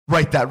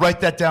Write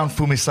that down,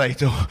 Fumi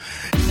Saito.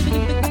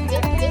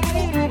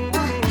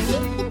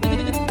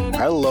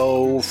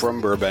 Hello from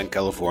Burbank,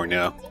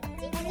 California.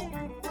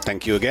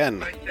 Thank you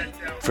again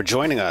for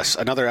joining us.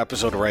 Another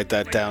episode of Write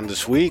That Down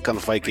this week on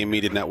the Fight Game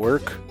Media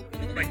Network.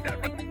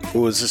 It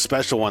was a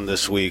special one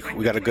this week.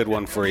 We got a good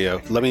one for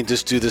you. Let me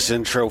just do this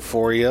intro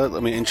for you.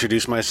 Let me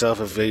introduce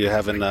myself if you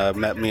haven't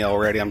met me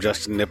already. I'm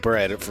Justin Nipper.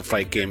 I edit for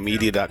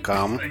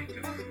FightGameMedia.com.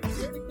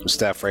 I'm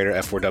staff writer,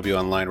 F4W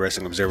Online,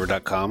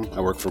 WrestlingObserver.com.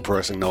 I work for Pro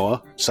Wrestling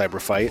Noah,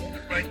 Cyberfight.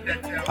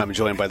 I'm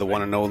joined by the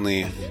one and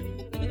only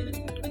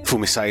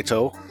Fumi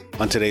Saito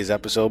on today's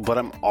episode, but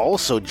I'm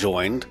also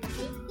joined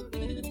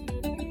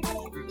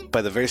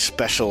by the very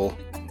special,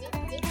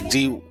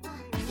 the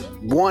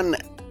one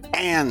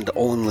and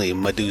only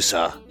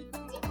Medusa,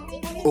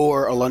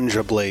 or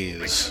Alundra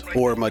Blaze,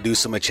 or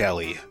Medusa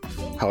Michelli,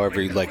 however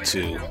you'd like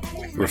to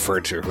refer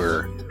to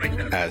her,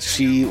 as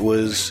she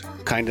was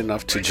kind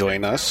enough to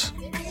join us,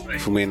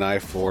 Fumi and I,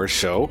 for a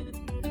show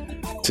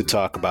to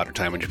talk about her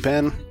time in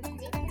Japan,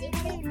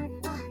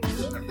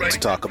 to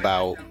talk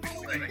about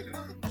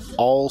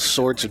all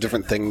sorts of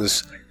different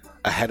things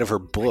ahead of her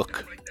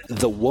book,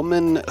 The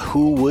Woman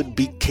Who Would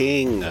Be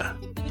King.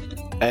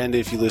 And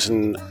if you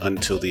listen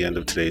until the end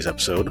of today's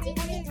episode,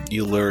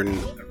 you learn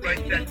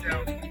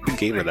who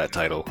gave her that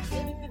title.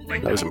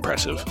 That was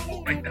impressive.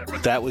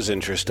 That was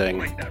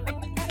interesting.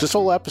 This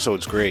whole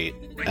episode's great.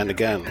 And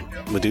again,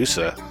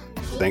 Medusa,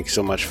 thank you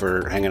so much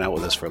for hanging out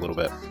with us for a little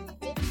bit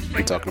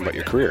and talking about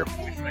your career.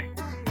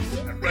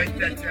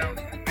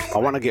 I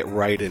want to get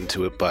right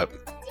into it, but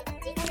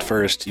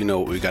first, you know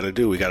what we got to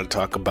do. We got to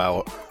talk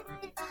about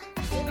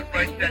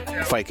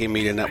Fight Game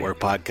Media Network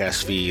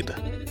podcast feed.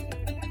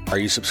 Are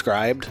you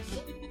subscribed?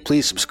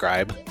 Please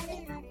subscribe.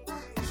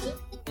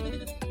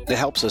 It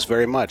helps us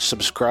very much.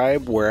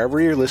 Subscribe wherever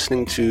you're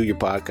listening to your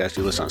podcast.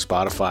 You listen on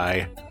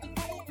Spotify,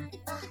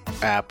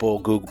 Apple,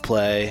 Google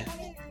Play,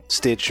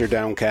 Stitcher,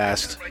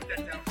 Downcast.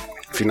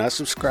 If you're not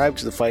subscribed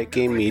to the Fight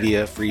Game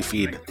Media free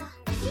feed,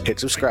 hit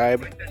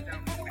subscribe,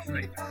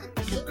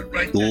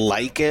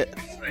 like it,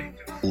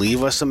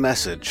 leave us a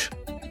message,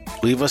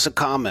 leave us a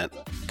comment,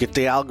 get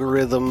the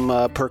algorithm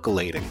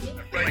percolating.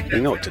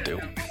 You know what to do.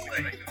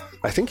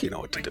 I think you know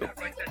what to do.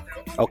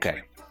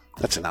 Okay,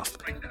 that's enough.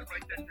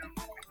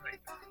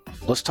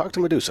 Let's talk to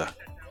Medusa.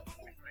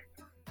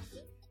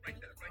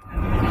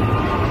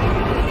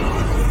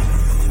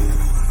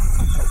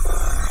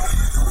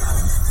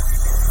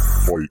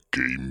 Fight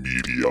Game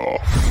Media.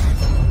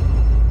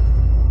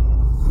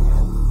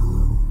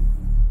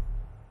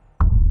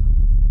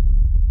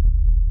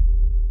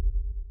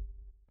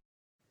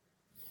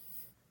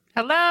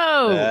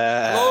 Hello.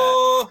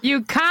 Hello.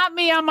 You caught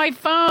me on my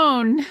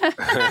phone.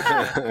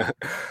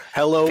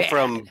 Hello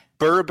from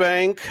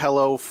Burbank.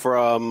 Hello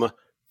from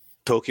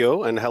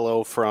Tokyo. And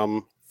hello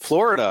from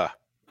Florida.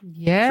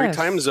 Yes.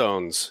 3 time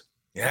zones.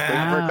 Yeah.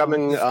 Thank you for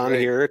coming on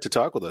here to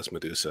talk with us,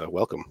 Medusa.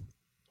 Welcome.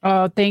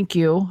 Oh, thank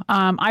you.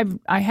 I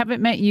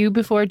haven't met you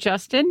before,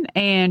 Justin,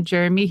 and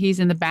Jeremy. He's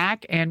in the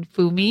back, and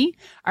Fumi.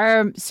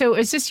 So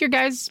is this your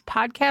guys'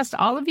 podcast?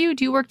 All of you?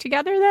 Do you work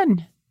together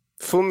then?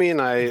 Fumi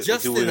and I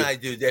Justin and I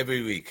do it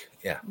every week.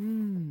 Yeah.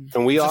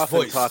 And we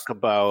often talk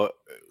about,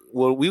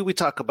 we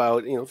talk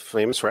about,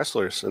 famous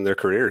wrestlers and their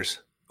careers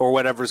or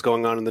whatever's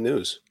going on in the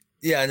news.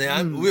 Yeah,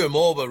 and we're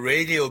more of a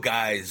radio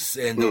guys.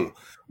 And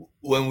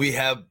when we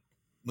have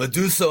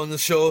Medusa on the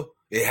show,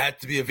 it had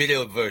to be a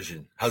video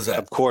version. How's that?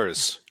 Of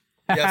course.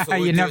 Yeah, so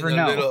you never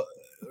know.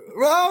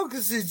 Well,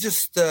 because it's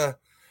just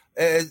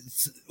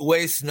it's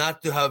ways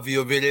not to have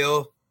your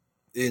video,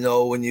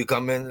 when you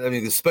come in. I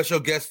mean, special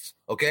guests,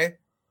 okay?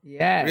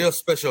 Yeah. Real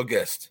special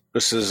guest.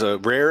 This is a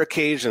rare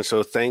occasion,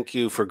 so thank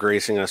you for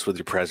gracing us with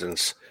your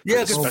presence.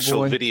 Yeah, for the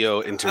special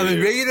video interview. I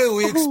mean, regular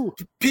weeks,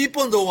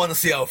 people don't want to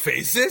see our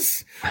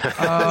faces. Oh,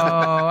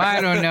 I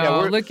don't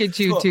know. Look at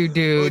you two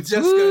dudes.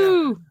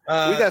 Woo! We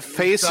got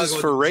faces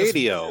for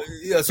radio.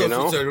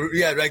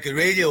 Like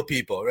radio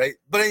people, right?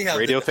 But anyhow,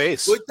 radio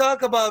face. We'll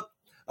talk about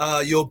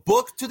your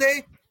book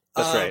today.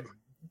 That's right.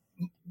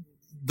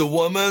 The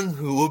Woman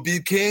Who Will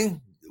Be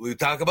King. We'll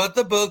talk about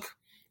the book,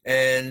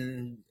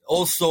 and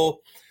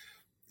also,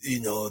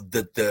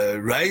 the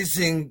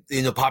rising,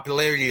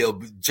 popularity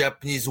of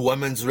Japanese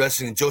women's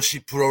wrestling,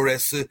 Joshi Pro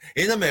Wrestling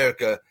in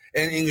America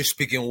and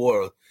English-speaking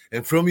world.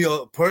 And from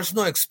your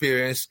personal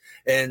experience,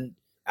 and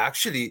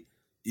actually,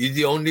 you're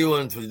the only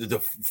one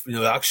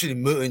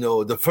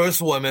the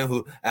first woman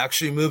who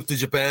actually moved to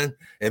Japan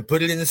and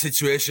put it in a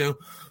situation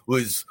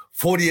with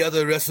 40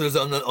 other wrestlers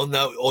on the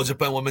All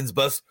Japan Women's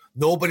bus.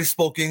 Nobody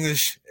spoke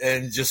English,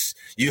 and just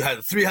you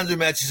had 300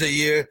 matches a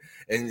year,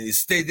 and you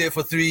stayed there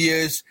for 3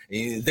 years.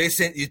 And they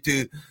sent you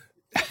to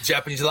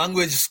Japanese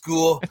language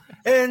school,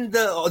 and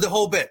the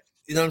whole bit.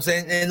 You know what I'm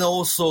saying? And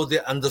also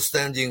the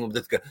understanding of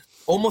that,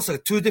 almost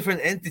like 2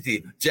 different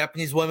entities: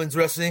 Japanese women's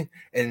wrestling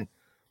and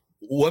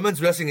women's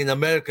wrestling in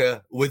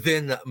America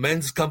within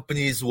men's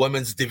company's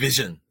women's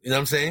division. You know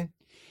what I'm saying?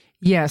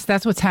 Yes,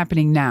 that's what's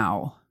happening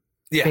now.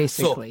 Yeah,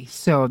 basically.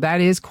 So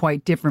that is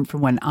quite different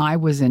from when I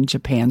was in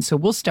Japan. So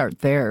we'll start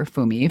there,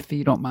 Fumi, if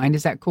you don't mind.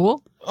 Is that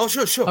cool? Oh,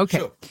 sure.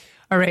 Okay.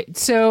 All right.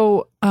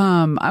 So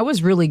I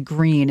was really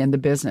green in the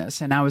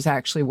business, and I was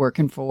actually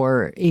working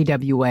for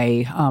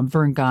AWA,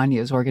 Vern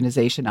Gagne's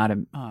organization out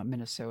of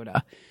Minnesota.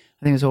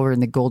 I think it was over in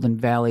the Golden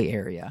Valley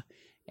area.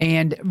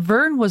 And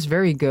Vern was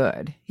very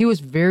good. He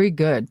was very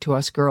good to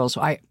us girls.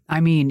 I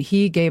mean,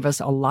 he gave us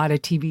a lot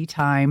of TV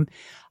time.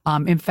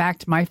 In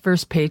fact, my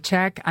first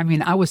paycheck, I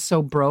mean, I was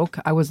so broke.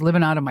 I was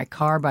living out of my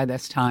car by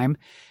this time.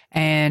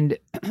 And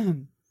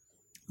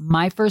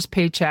my first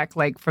paycheck,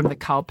 like from the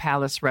Cow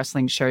Palace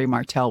Wrestling Sherry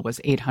Martel, was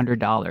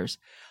 $800.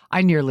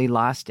 I nearly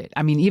lost it.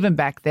 I mean, even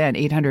back then,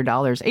 $800.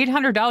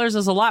 $800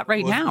 is a lot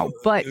right now,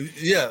 but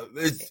yeah,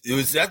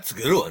 that's a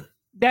good one.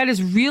 That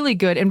is really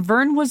good. And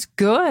Vern was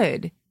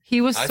good. He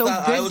was I so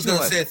thought good. I was going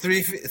to say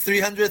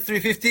 300,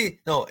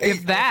 350. No,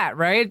 if that,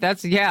 right?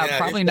 That's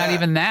probably not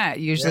even that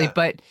usually. Yeah.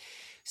 But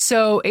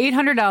so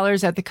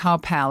 $800 at the Cow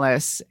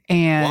Palace,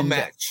 and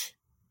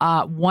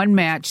one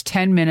match,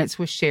 10 minutes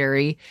with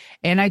Sherry.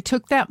 And I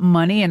took that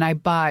money and I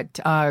bought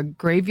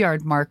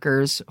graveyard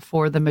markers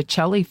for the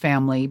Michelli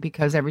family,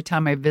 because every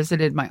time I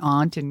visited my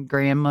aunt and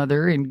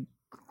grandmother and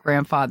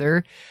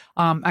grandfather,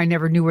 I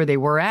never knew where they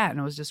were at,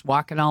 and I was just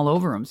walking all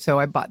over them.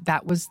 So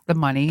that was the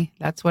money.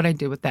 That's what I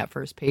did with that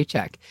first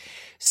paycheck.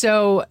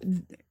 So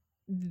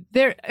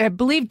there, I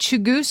believe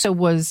Chigusa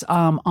was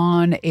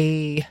on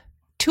a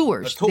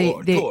tour.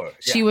 Tour.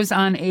 She was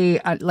on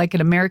like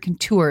an American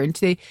tour, and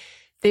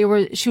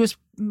she was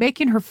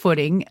making her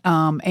footing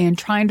and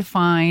trying to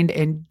find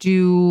and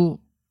do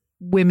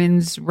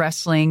women's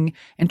wrestling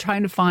and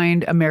trying to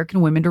find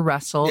American women to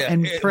wrestle,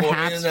 and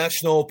perhaps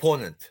international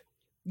opponent.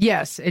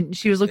 Yes, and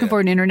she was looking for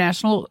an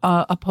international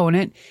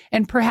opponent,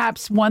 and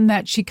perhaps one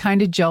that she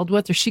kind of gelled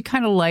with, or she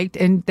kind of liked,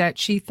 and that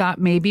she thought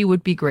maybe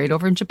would be great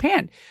over in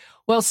Japan.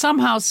 Well,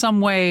 somehow,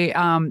 some way,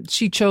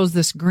 she chose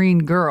this green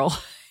girl,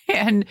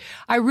 and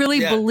I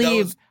really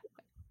believe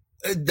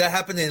that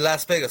happened in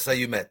Las Vegas that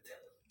you met.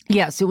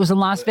 Yes, it was in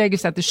Las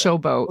Vegas at the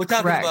Showboat. We're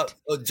talking correct.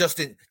 about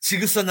Justin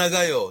Chigusa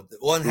Nagayo,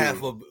 one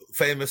half of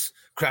famous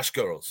Crash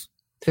Girls.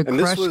 The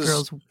Crush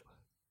Girls.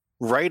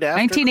 Right after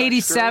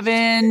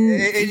 1987,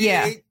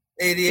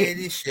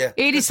 88-ish,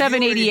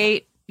 87,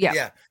 88,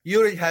 Yeah, you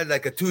already had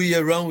like a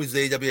 2-year run with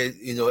the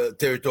AWA,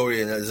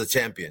 territory and as a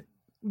champion.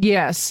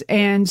 Yes,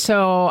 and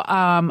so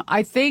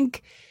I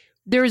think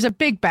there's a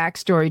big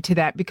backstory to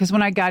that, because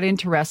when I got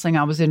into wrestling,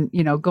 I was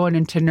going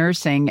into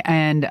nursing,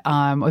 and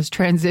was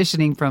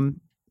transitioning from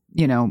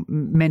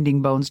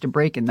mending bones to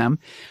breaking them.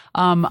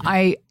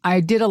 I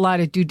did a lot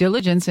of due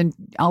diligence, and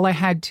all I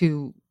had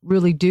to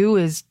really do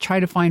is try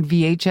to find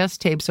VHS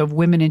tapes of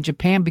women in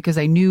Japan, because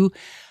I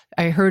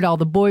heard all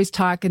the boys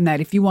talking that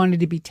if you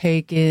wanted to be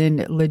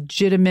taken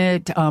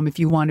legitimate, if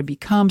you want to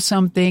become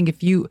something,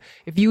 if you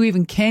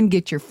even can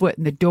get your foot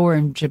in the door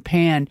in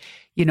Japan,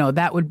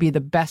 that would be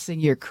the best thing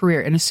in your career.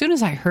 And as soon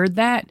as I heard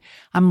that,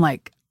 I'm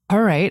like,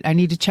 all right, I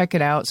need to check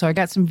it out. So I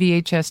got some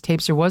VHS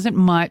tapes. There wasn't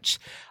much,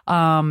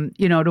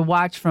 to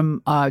watch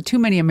from too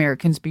many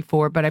Americans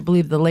before, but I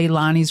believe the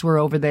Leilanis were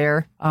over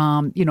there,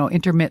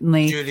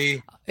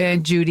 intermittently.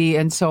 Judy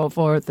and so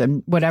forth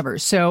and whatever.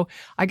 So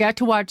I got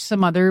to watch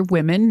some other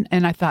women,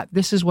 and I thought,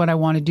 this is what I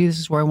want to do. This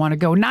is where I want to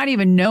go. Not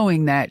even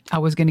knowing that I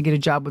was going to get a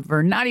job with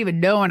Vern, not even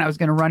knowing I was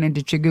going to run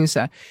into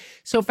Chigusa.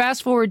 So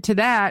fast forward to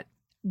that,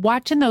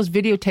 watching those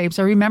videotapes,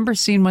 I remember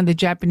seeing one of the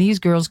Japanese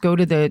girls go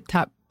to the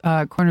top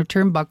corner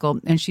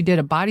turnbuckle, and she did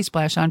a body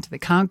splash onto the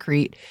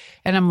concrete,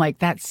 and I'm like,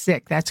 that's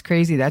sick, that's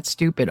crazy, that's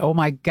stupid, oh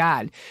my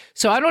God.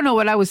 So I don't know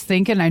what I was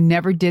thinking. I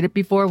never did it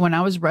before. When I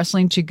was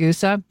wrestling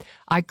Chigusa,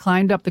 I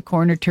climbed up the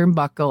corner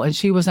turnbuckle, and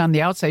she was on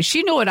the outside.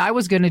 She knew what I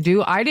was going to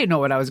do. I didn't know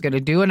what I was going to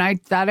do, and I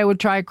thought I would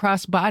try a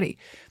cross body.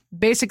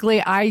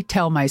 Basically, I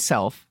tell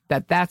myself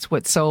that that's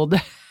what sold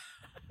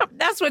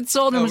that's what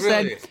sold him.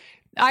 Really? Said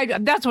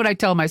that's what I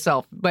tell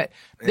myself, but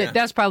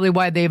that's probably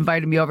why they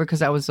invited me over,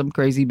 because I was some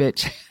crazy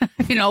bitch.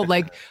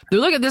 Like,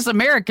 look at this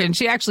American.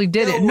 She actually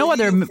did it. No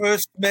other. When you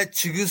first met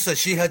Chigusa,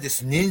 she had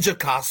this ninja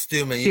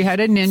costume. She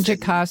had a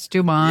ninja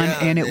costume on,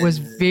 and it was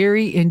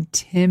very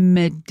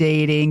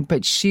intimidating,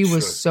 but she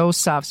was so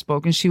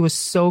soft-spoken. She was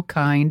so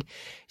kind.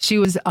 She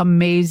was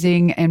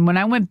amazing. And when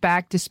I went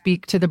back to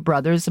speak to the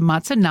brothers, the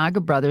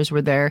Matsunaga brothers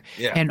were there,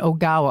 and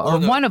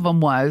Ogawa, one of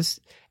them was,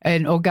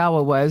 and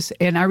Ogawa was.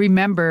 And I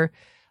remember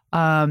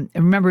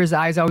his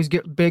eyes always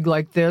get big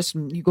like this,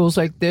 and he goes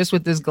like this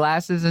with his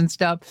glasses and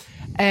stuff.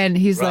 And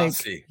he's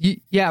Rossi.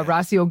 like,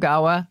 Rossi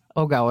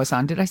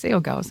Ogawa-san. Did I say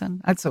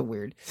Ogawa-san? That's so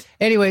weird.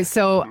 Anyway,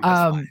 so,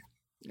 and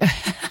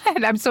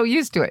I'm so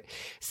used to it.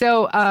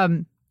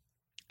 So,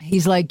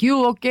 he's like,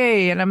 you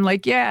okay? And I'm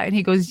like, yeah. And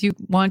he goes, you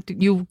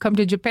come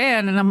to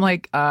Japan? And I'm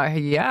like,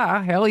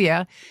 yeah, hell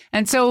yeah.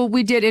 And so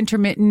we did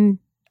intermittent,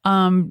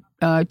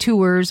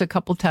 tours a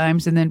couple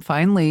times. And then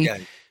finally,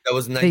 that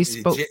was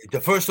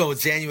the first one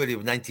was January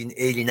of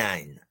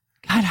 1989.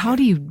 God, how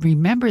do you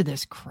remember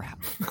this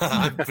crap?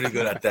 I'm pretty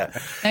good at that.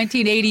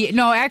 1988.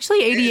 No,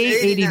 actually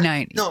 88,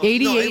 89. No,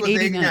 88, it was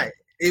 89.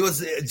 It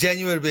was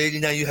January of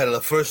 89. You had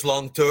the first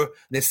long tour.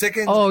 The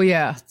second. Oh,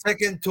 yeah.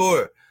 Second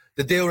tour,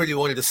 that they already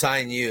wanted to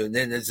sign you. And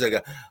then it's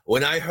like,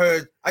 when I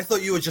heard, I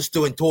thought you were just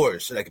doing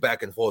tours, like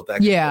back and forth.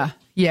 Yeah.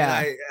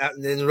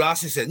 And then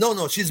Rossi said,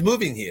 no, she's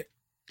moving here.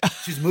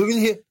 She's moving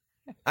here.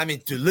 I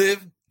mean, to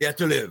live, you have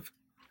to live.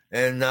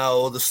 And now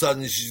all of a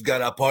sudden she's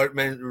got an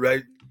apartment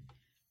right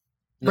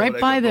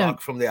by a the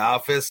block from the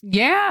office.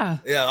 Yeah.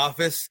 Yeah,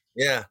 office.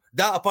 Yeah.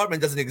 That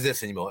apartment doesn't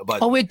exist anymore.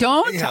 But Oh, it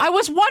don't? anyhow, I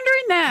was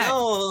wondering that.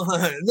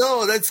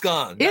 no, that's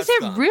gone. Is That's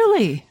it gone.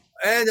 really?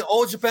 And the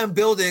All Japan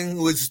building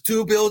was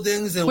 2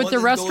 buildings. And With one the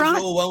in restaurant?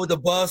 Dojo, one with the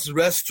bus,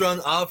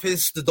 restaurant,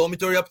 office, the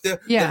dormitory up there.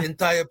 Yeah. The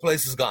entire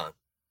place is gone.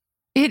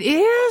 It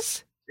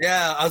is?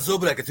 Yeah,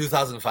 Azubu like in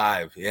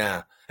 2005.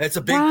 Yeah. It's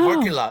a big Wow.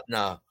 parking lot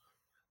now.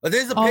 But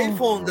there's a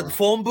payphone, the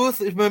phone booth,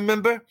 if you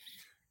remember.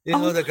 You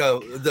know, like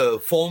the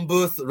phone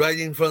booth right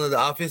in front of the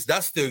office.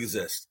 That still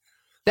exists.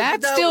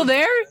 That's That still was-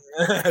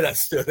 there?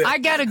 That's still there. I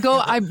got to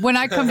go. When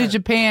I come to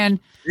Japan,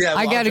 Yeah,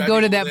 I well, got to I'm go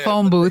to driving that over there,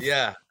 phone but, booth.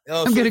 Yeah.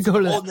 I'm gonna it's go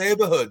a to whole that.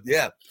 neighborhood.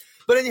 Yeah.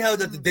 But anyhow,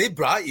 they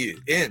brought you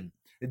in.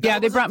 That Yeah,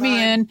 they was a brought me time-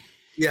 in.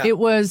 Yeah. It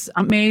was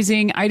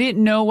amazing. I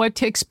didn't know what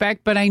to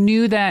expect, but I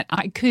knew that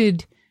I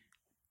could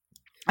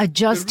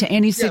adjust to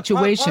any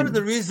situation. Part of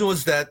the reason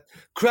was that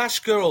Crash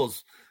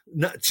Girls,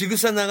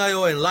 Chigusa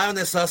Nagayo and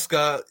Lioness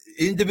Asuka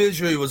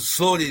individually was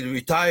slowly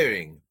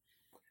retiring.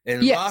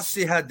 And Yes.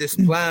 Rossi had this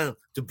plan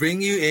to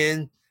bring you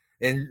in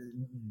and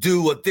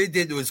do what they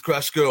did with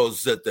Crash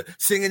Girls, that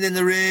singing in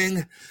the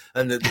ring,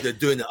 and they're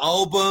doing the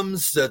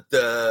albums, that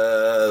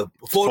the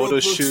photo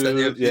books, shoot, and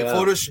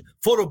the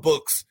photo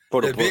books,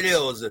 Photo the books.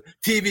 videos, the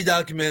TV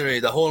documentary,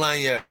 the whole 9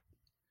 years.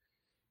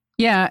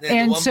 Yeah,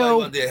 and one by so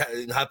one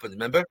it happened,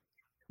 remember?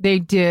 they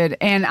did.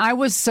 And I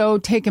was so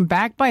taken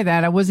back by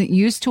that. I wasn't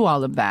used to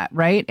all of that,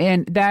 right?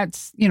 And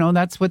that's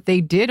what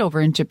they did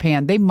over in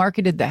Japan. They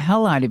marketed the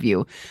hell out of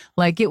you.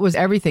 Like it was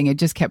everything. It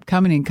just kept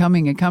coming and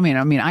coming and coming.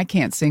 I mean, I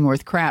can't sing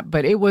worth crap,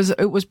 but it was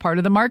part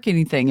of the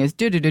marketing thing is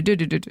do.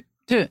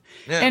 Yeah,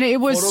 And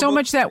it was photo so books,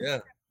 much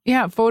that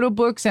yeah. photo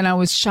books, and I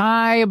was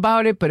shy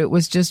about it, but it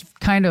was just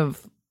kind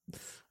of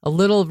a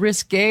little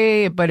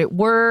risque, but it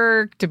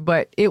worked.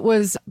 But it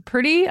was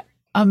pretty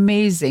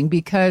amazing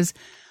because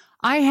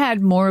I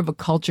had more of a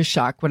culture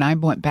shock when I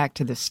went back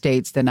to the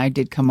States than I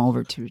did come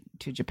over to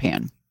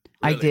Japan.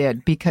 I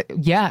did because,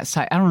 yes,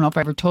 I don't know if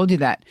I ever told you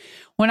that.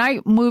 When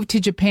I moved to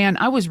Japan,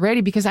 I was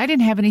ready because I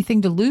didn't have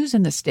anything to lose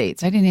in the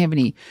States. I didn't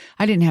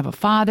have a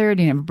father, I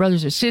didn't have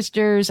brothers or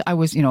sisters. I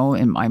was,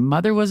 and my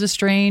mother was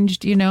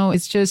estranged,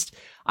 it's just,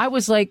 I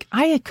was like,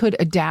 I could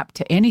adapt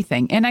to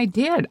anything. And I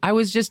did. I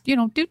was just,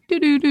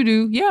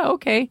 do. Yeah,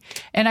 okay.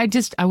 And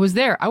I was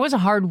there. I was a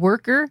hard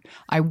worker.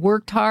 I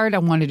worked hard. I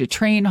wanted to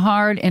train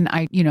hard. And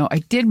I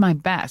did my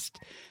best.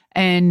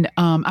 And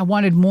I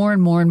wanted more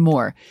and more and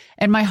more.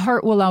 And my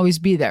heart will always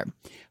be there.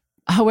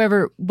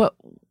 However, but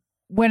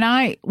when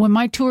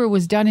my tour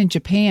was done in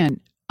Japan,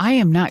 I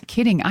am not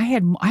kidding. I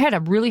had a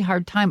really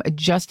hard time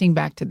adjusting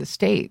back to the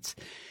States.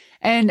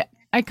 And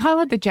I call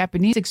it the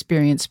Japanese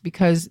experience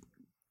because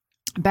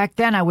back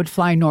then I would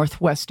fly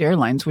Northwest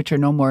Airlines, which are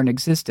no more in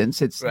existence.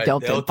 It's Right,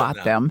 Delta bought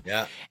now. them.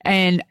 Yeah.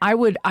 And I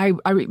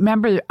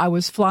remember I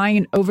was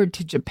flying over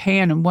to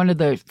Japan in one of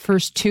the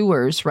first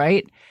tours,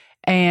 right?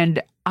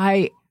 And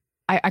I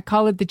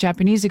call it the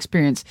Japanese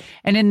experience.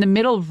 And in the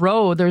middle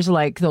row, there's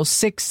like those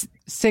six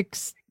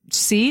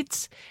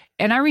seats.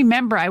 And I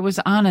remember I was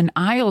on an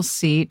aisle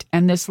seat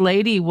and this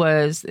lady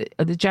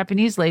the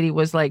Japanese lady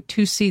was like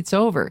 2 seats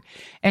over.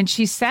 And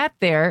she sat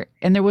there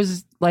and there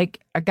was like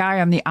a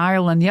guy on the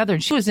aisle on the other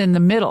and she was in the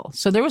middle.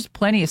 So there was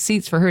plenty of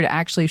seats for her to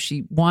actually, if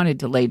she wanted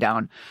to lay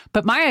down.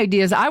 But my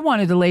idea is I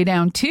wanted to lay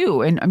down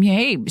too. And I mean,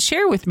 hey,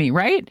 share with me,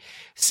 right?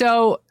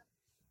 So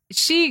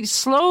she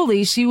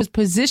was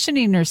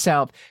positioning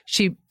herself.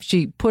 She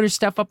put her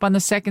stuff up on the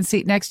second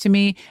seat next to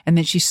me, and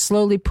then she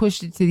slowly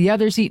pushed it to the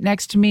other seat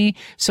next to me,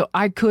 so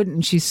I couldn't.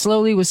 And she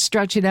slowly was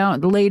stretching out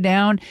and lay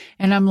down,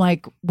 and I'm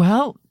like,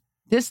 well,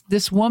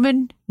 this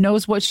woman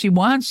knows what she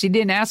wants. She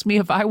didn't ask me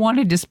if I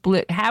wanted to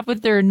split half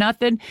with her or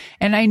nothing.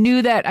 And I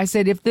knew that. I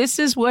said, if this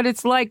is what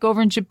it's like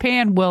over in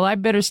Japan, well, I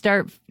better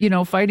start,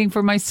 fighting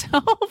for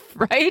myself,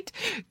 right?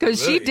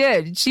 Because Really? she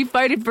did. She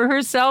fighted for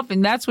herself,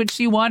 and that's what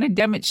she wanted.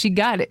 Damn it, she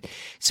got it.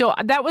 So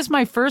that was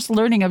my first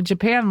learning of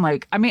Japan.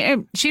 Like, I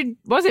mean, she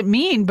wasn't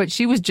mean, but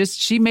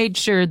she made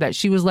sure that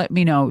she was letting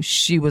me know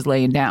she was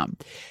laying down.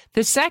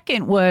 The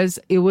second was,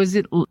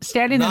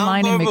 standing in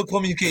line. Nonverbal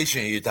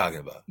communication you're talking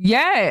about.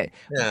 Yeah.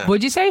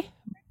 What'd you say?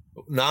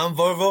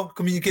 Nonverbal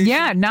communication?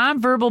 Yeah,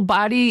 nonverbal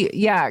body,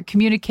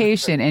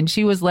 communication. And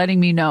she was letting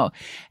me know.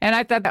 And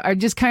I thought, I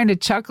just kind of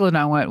chuckled and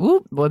I went,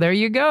 whoop, well, there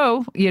you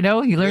go. You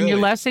learn your Really?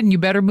 lesson. You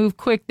better move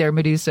quick there,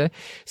 Medusa.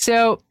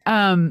 So,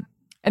 and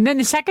then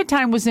the second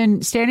time was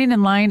standing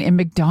in line in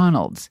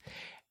McDonald's.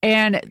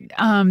 And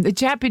the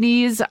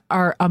Japanese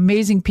are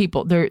amazing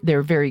people.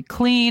 They're very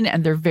clean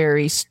and they're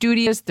very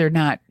studious. They're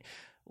not,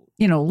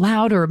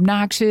 loud or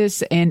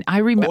obnoxious. And I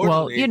remember,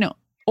 Orderly.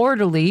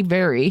 orderly,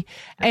 very.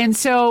 And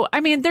so,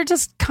 I mean, they're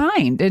just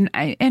kind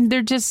and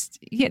they're just,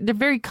 they're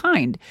very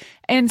kind.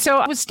 And so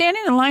I was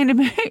standing in line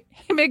at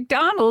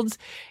McDonald's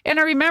and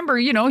I remember,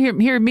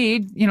 hear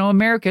me,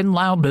 American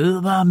loud,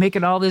 blah, blah,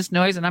 making all this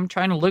noise and I'm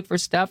trying to look for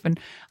stuff and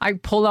I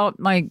pull out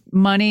my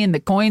money and the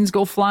coins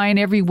go flying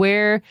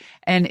everywhere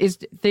and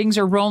things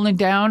are rolling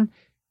down.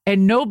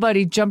 And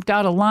nobody jumped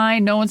out of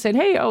line. No one said,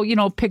 hey,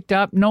 picked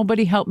up.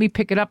 Nobody helped me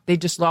pick it up. They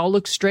just all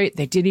looked straight.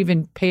 They didn't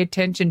even pay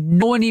attention.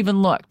 No one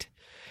even looked.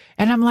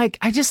 And I'm like,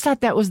 I just thought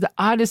that was the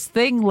oddest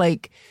thing.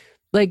 Like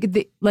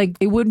they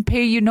wouldn't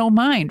pay you no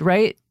mind,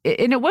 right?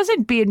 And it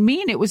wasn't being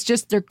mean. It was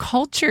just their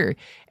culture.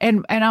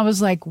 And I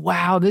was like,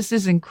 wow, this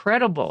is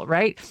incredible,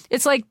 right?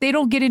 It's like they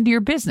don't get into your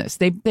business.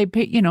 They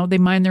pay, they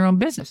mind their own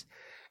business.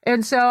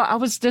 And so I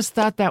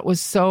thought that was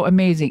so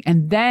amazing.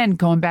 And then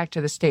going back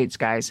to the States,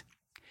 guys,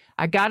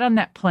 I got on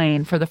that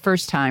plane for the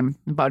first time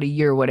about a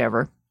year or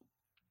whatever.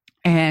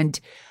 And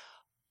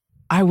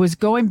I was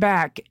going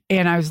back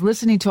and I was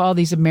listening to all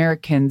these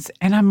Americans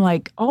and I'm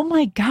like, oh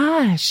my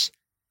gosh,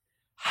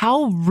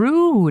 how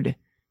rude,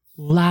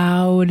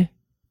 loud,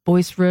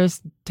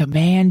 boisterous,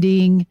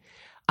 demanding.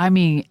 I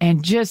mean,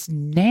 and just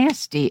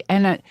nasty.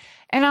 And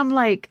I'm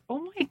like,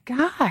 oh my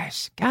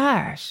gosh.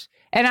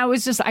 And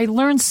I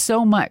learned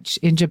so much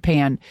in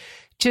Japan.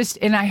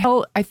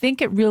 I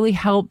think it really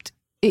helped.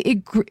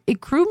 It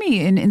grew me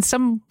in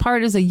some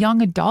part as a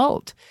young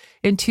adult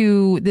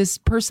into this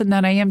person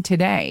that I am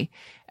today.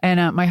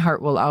 And my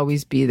heart will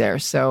always be there.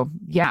 So,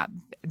 yeah,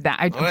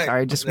 I'm sorry,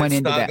 I just went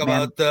into that, man.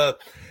 Let's talk about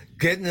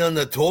getting on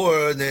the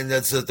tour, and then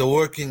that's the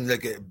working,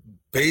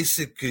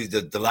 basically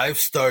the life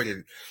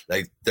started,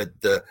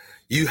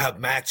 you have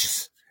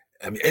matches.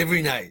 I mean,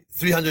 every night,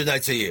 300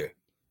 nights a year.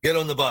 Get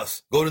on the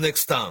bus, go to the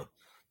next town,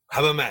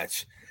 have a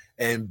match.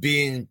 And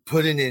being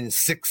put in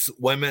 6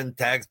 women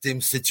tag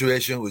team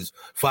situation with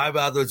 5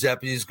 other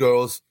Japanese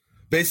girls.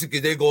 Basically,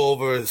 they go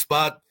over a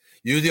spot.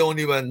 You're the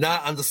only one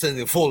not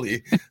understanding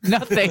fully.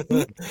 Nothing.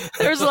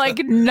 There's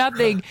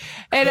nothing.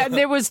 And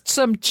there was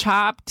some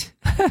chopped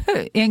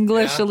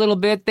English a little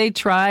bit. They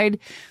tried,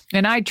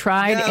 and I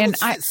tried.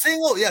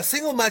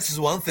 Single match is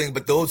one thing,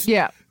 but those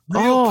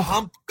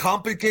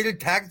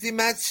complicated tag team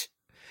match.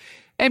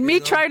 And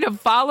me trying to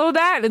follow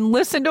that and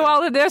listen to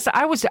all of this,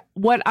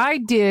 what I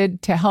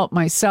did to help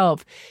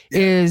myself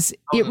is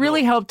it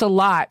really helped a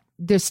lot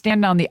to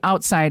stand on the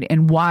outside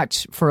and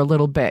watch for a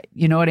little bit.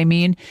 You know what I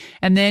mean?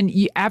 And then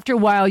after a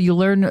while, you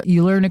learn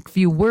a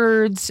few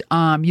words.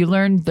 You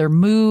learn their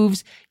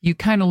moves. You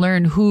kind of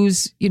learn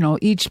who's,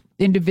 each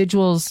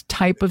individual's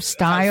type of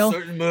style.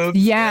 Certain moves.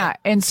 Yeah.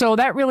 And so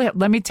that really,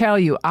 let me tell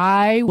you,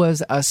 I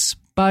was a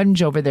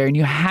sponge over there and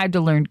you had to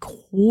learn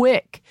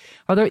quick.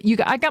 Although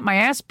I got my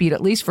ass beat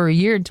at least for a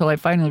year until I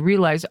finally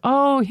realized,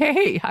 oh,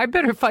 hey, I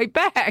better fight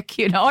back.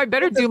 I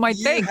better do my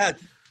thing. Had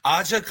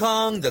Aja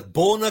Kong, the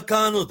Bo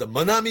Nakano, the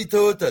Manami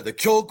Tota, the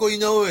Kyoko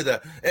Inoue,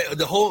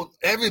 the whole,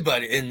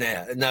 everybody in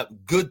there, in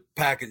that good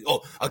package.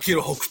 Oh,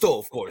 Akira Hokuto,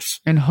 of course.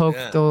 And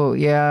Hokuto,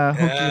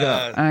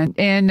 Hokuto.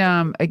 And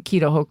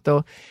Akira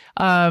Hokuto.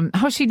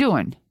 How's she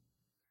doing?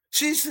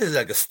 She's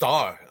like a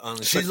star.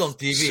 She's on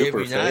TV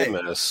every night. Super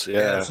famous,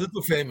 yeah.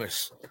 Super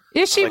famous.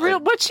 Is she real?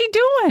 What's she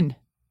doing?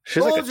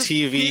 She's like a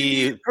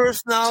TV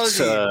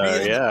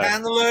personality,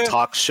 handler,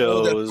 talk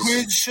shows, the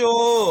quiz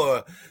show,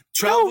 or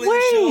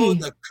traveling show,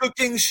 the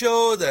cooking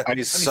show.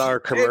 I saw her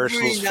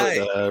commercials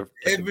for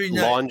the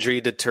laundry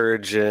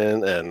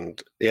detergent,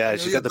 and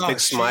she's got the big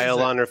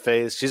smile on her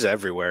face. She's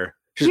everywhere.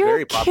 She's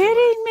very popular. You're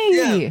kidding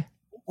me? Yeah.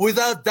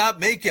 Without that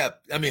makeup,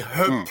 I mean,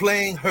 her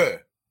playing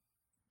her,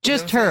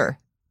 just her.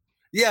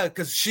 Yeah,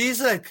 because she's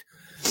like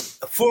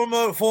a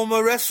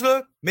former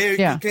wrestler, married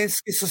to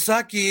Kensuke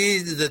Sasaki,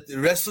 the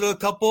wrestler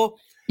couple.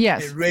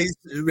 Yes,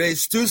 and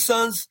raised 2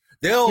 sons.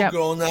 They're all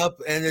grown up,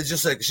 and it's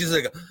just like she's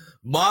like a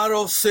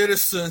model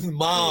citizen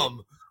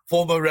mom,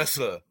 former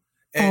wrestler.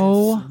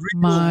 And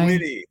my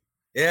witty.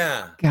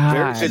 Yeah,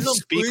 God, very good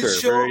speaker,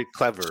 very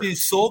clever.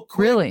 She's so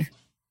quick. Really,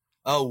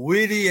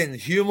 witty and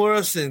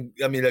humorous, and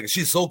I mean,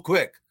 she's so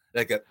quick.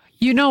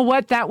 You know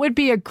what? That would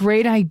be a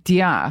great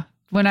idea.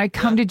 When I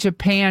come to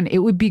Japan, it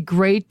would be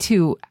great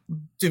to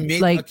meet,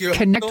 Akira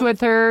connect Hokuto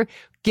with her,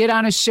 get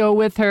on a show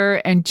with her,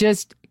 and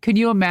just, can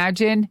you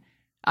imagine?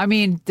 I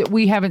mean,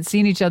 we haven't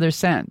seen each other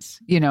since,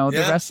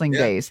 the wrestling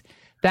days.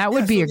 That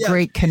would be a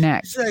great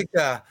connect.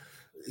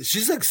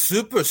 She's like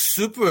super,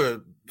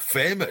 super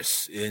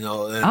famous,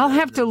 I'll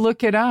have to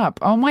look it up.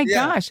 Oh my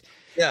gosh.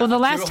 Yeah. Well, the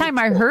last time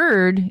I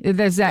heard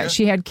is that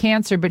she had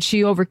cancer, but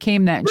she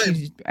overcame that, and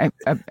she's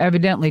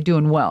evidently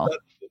doing well.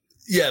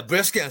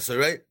 Breast cancer,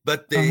 right?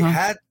 But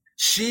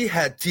she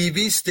had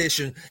TV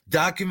station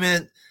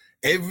document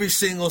every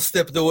single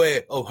step of the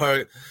way of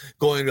her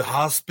going to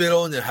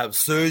hospital and have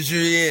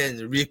surgery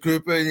and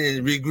recuperate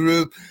and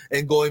regroup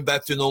and going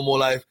back to normal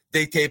life.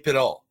 They tape it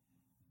all.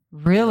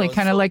 Really?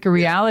 Kind of like a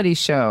reality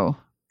show.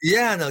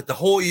 Yeah, and the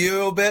whole year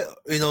of it,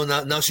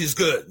 now she's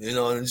good,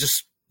 and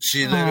just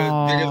she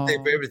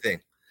videotape everything.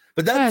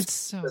 But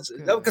that's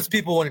because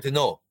people wanted to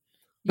know.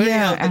 But,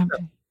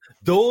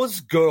 those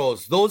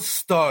girls, those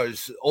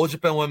stars, All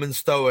Japan Women's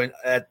Star were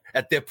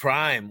at their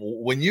prime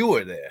when you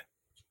were there.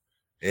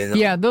 You know?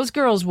 Yeah, those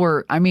girls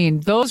were,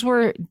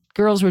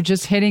 girls were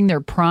just hitting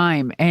their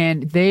prime,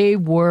 and they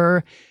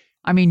were,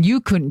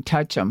 you couldn't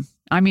touch them.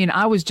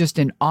 I was just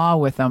in awe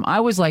with them. I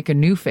was like a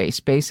new face,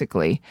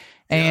 basically.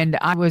 And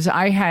I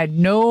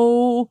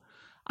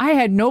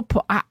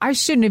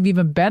shouldn't have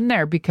even been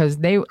there because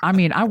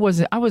I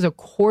was a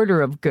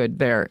quarter of good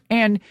there.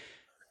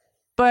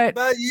 But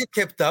you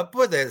kept up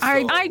with it. So.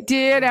 I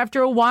did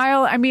after a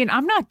while.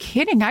 I'm not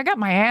kidding. I got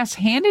my ass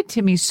handed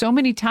to me so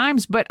many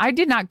times, but I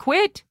did not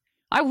quit.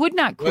 I would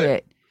not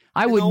quit.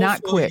 I would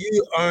not quit.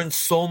 You earned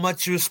so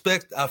much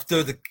respect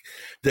after the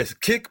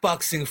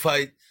kickboxing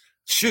fight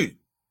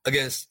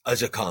against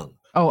Aja Kong.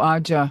 Oh,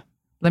 Aja.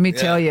 Let me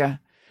tell you,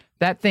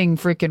 that thing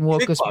freaking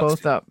woke us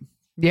both up.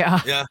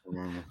 Yeah. Yeah.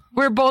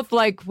 We're both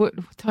like, what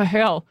the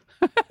hell?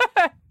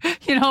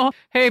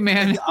 Hey,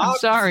 man,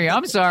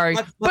 I'm sorry.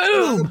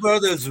 Boom!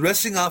 Brothers'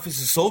 wrestling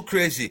office is so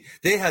crazy.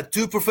 They had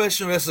 2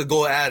 professional wrestlers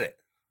go at it.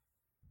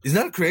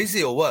 Isn't that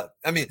crazy or what?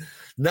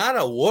 Not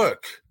at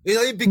work.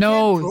 It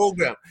became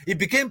program. It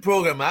became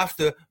program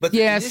after, but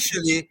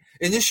initially,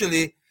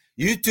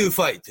 you 2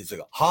 fight. It's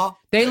like, huh?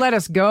 They let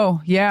us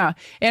go, yeah.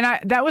 And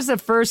that was the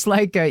first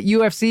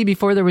UFC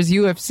before there was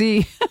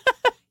UFC,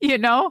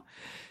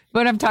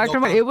 But I'm talking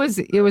about it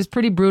was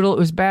pretty brutal. It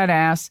was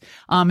badass.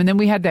 And then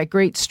we had that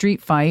great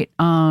street fight.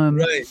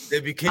 Right. They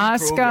became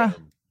Asuka. program.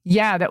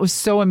 Yeah, that was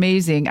so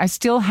amazing. I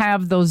still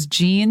have those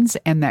jeans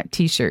and that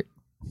T-shirt.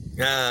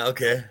 Yeah,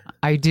 okay.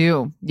 I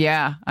do.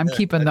 Yeah, I'm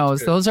keeping those.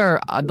 Good. Those are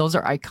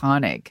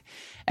iconic.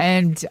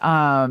 And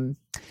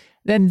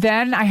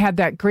then I had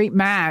that great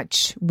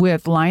match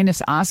with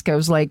Linus Asuka. It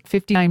was like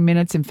 59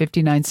 minutes and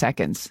 59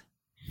 seconds.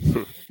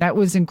 That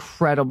was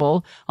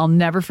incredible. I'll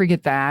never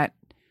forget that.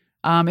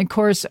 Of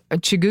course,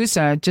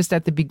 Chigusa, just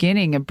at the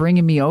beginning of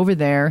bringing me over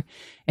there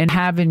and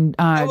having...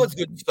 that was a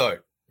good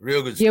start.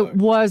 Real good start. It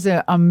was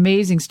an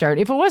amazing start.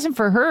 If it wasn't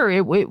for her,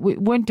 it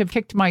wouldn't have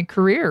kicked my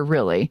career,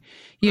 really.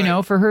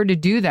 For her to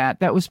do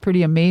that was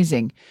pretty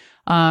amazing.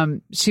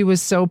 She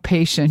was so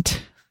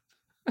patient.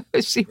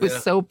 She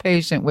was so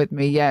patient with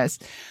me, yes.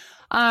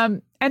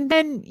 And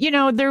then,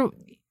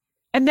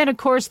 and then, of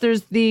course,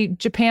 there's the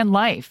Japan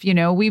life.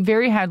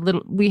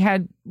 We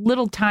had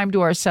little time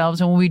to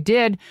ourselves. And when we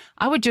did,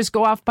 I would just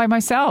go off by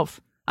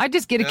myself. I'd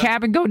just get a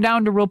cab and go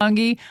down to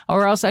Roppongi,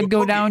 or else I'd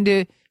go down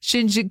to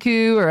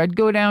Shinjuku, or I'd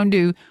go down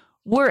to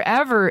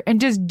wherever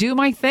and just do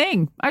my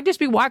thing. I'd just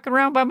be walking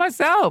around by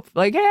myself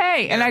like,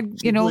 hey, and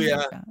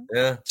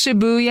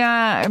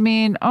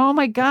Shibuya. Oh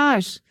my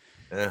gosh.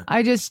 Yeah.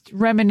 I just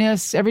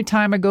reminisce every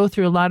time I go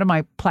through a lot of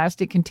my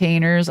plastic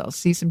containers. I'll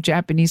see some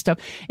Japanese stuff.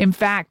 In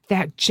fact,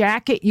 that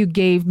jacket you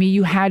gave me,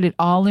 you had it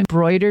all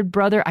embroidered,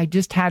 brother. I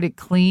just had it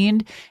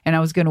cleaned and I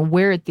was going to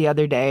wear it the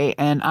other day.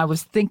 And I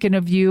was thinking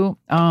of you.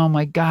 Oh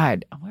my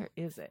God. Where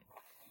is it?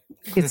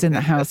 It's in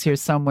the house here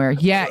somewhere.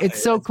 Yeah,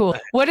 it's so cool.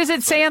 What does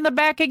it say on the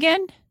back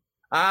again?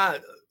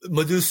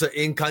 Medusa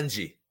in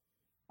kanji.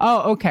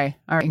 Oh, okay.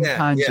 All right, in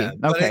kanji. Yeah.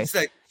 But okay. It's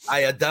like I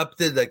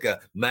adapted like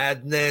a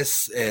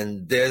madness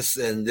and this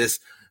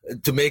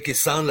to make it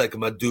sound like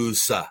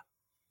Medusa.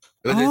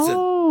 But it's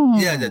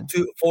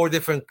 4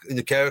 different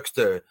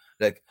character.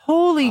 Like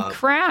holy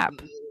crap!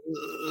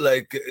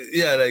 Like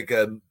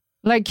hiragana,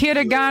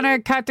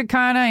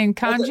 katakana, and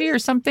kanji or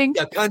something.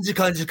 Yeah,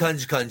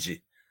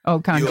 kanji. Oh,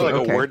 kanji. Like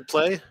okay. a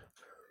wordplay.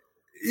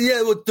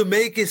 Yeah, well, to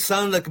make it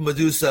sound like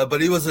Medusa,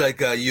 but it was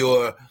like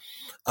your,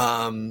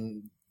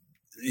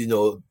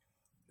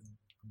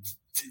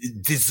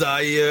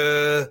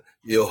 desire,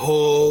 your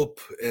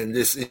hope, and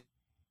this.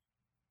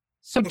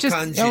 So just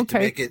kanji to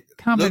make it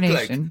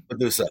combination. Look like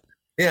Medusa.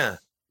 Yeah.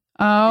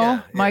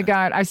 Oh my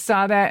God. I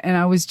saw that and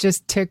I was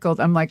just tickled.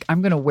 I'm like,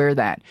 I'm going to wear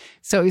that.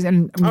 So he's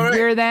going to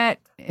wear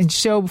that and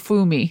show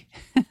Fumi.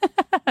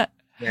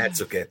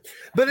 That's okay.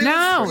 But it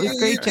was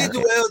great. You did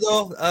well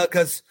though,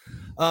 because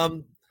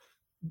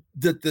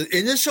the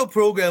initial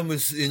program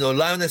was,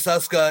 Lioness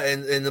Asuka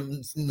and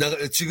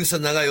Chigusa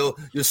Nagayo,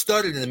 you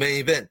started in the main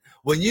event.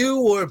 When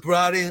you were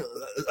brought in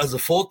as a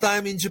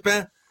full-time in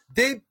Japan,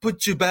 they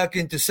put you back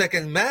into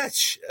second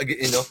match,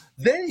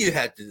 then you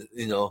had to,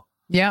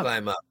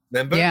 climb up.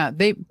 Remember? Yeah,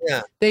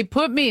 they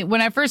put me,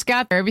 when I first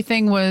got there,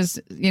 everything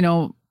was,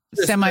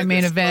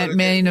 semi-main event,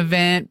 main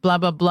event, blah,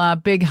 blah, blah,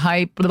 big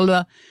hype, blah, blah,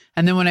 blah.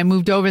 And then when I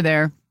moved over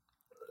there,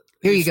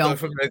 here you go.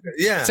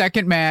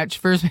 Second match,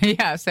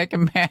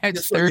 second match,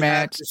 third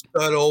match. To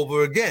start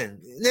over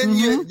again. Then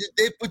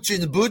they put you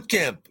in the boot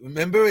camp.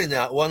 Remember, in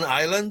that one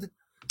island?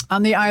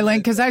 On the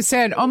island, because I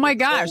said, oh my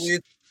gosh,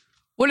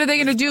 what are they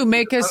going to do?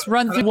 Make us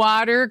run through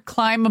water,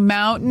 climb a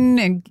mountain,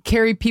 and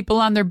carry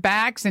people on their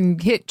backs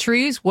and hit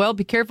trees? Well,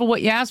 be careful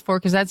what you ask for,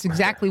 because that's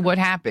exactly what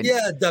happened.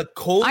 Yeah, the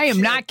coach. I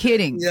am not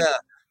kidding. Yeah,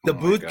 the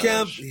boot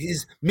camp.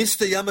 He's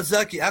Mr.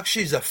 Yamazaki.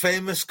 Actually, is a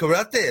famous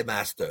karate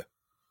master.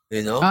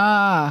 They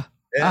put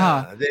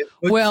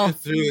you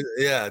through,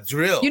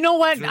 drill. You know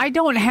what? I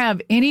don't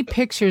have any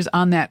pictures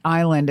on that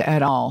island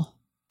at all.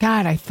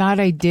 God, I thought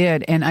I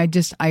did, and I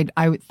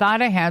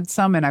thought I had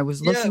some, and I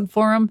was looking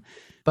for them.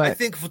 But I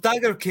think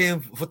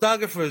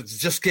photographers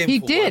just came He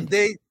for did. one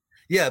day.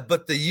 Yeah,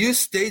 but you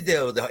stayed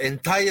there the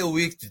entire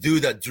week to do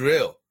that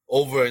drill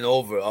over and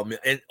over. I mean,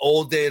 and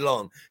all day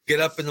long.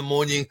 Get up in the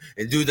morning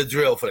and do the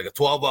drill for like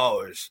 12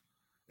 hours.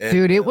 And,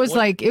 dude, it was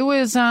like Navy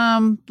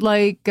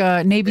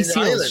In the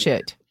SEALs island.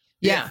 shit.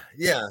 Yeah.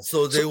 Yeah.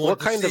 So they So want what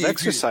to kind see of if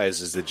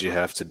exercises did you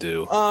have to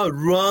do?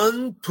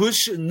 Run,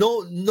 push,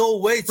 no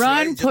weights. Run,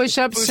 right? Just push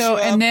up. So,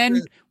 up and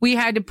then we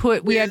had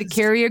to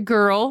carry a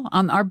girl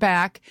on our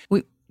back.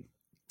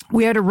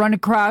 We had to run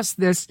across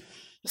this,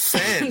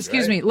 sand,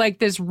 excuse right? me, like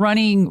this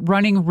running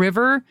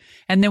river.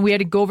 And then we had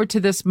to go over to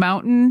this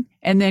mountain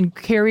and then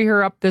carry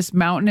her up this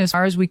mountain as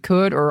far as we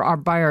could, or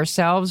by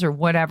ourselves or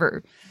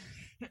whatever.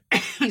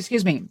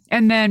 Excuse me.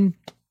 And then,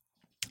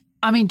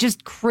 I mean,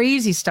 just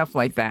crazy stuff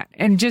like that.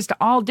 And just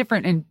all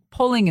different, and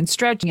pulling and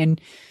stretching and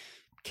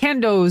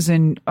kendos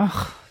and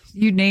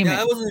you name Yeah,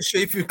 I it. wasn't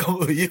sure if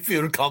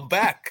you'd come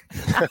back,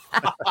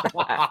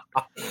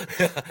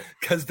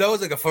 because that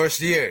was like a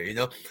first year,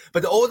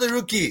 But all the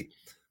rookie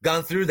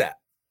gone through that,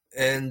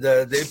 and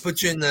they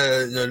put you in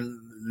the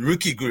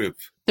rookie group.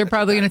 They're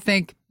probably going to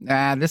think,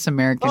 this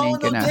American Oh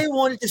ain't no, gonna. they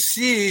wanted to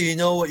see,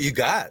 what you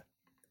got,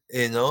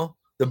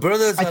 The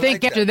brothers. I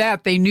think like after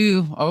that they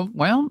knew, oh,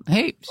 well,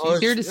 hey, she's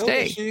here to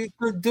stay. She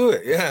could do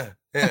it. Yeah.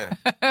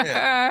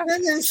 And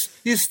then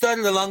you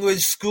started a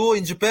language school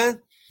in Japan,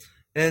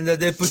 and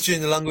they put you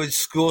in the language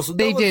school. So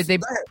They did.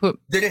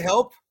 Did it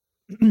help?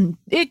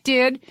 It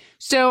did.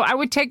 So I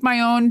would take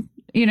my own,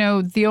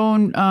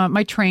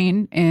 my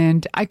train,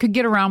 and I could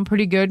get around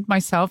pretty good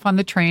myself on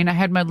the train. I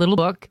had my little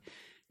book,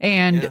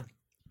 and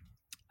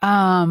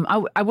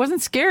I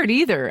wasn't scared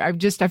either. I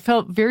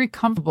felt very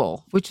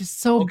comfortable, which is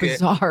so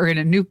bizarre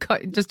in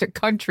just a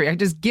country. I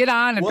just get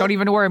on and don't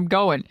even know where I'm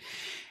going.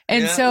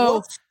 And so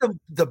what's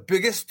the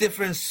biggest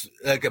difference,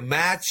 like a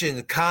match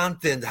and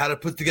content, how to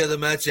put together a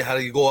match and how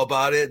do you go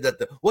about it?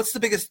 What's the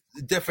biggest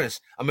difference,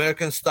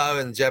 American style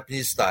and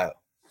Japanese style?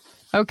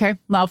 Okay,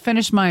 well, I'll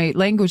finish my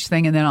language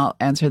thing and then I'll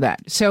answer that.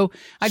 So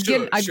I'd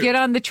get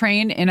on the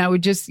train and I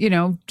would just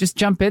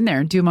jump in there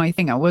and do my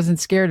thing. I wasn't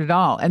scared at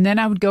all. And then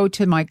I would go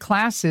to my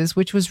classes,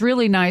 which was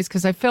really nice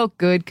because I felt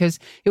good because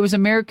it was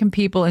American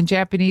people and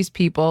Japanese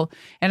people,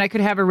 and I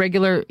could have a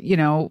regular,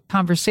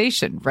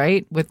 conversation,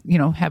 right? With,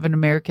 having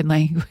American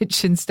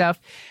language and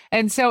stuff.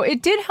 And so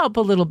it did help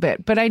a little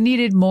bit, but I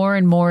needed more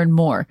and more and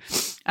more.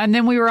 And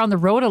then we were on the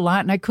road a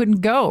lot and I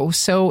couldn't go.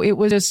 So it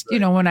was just,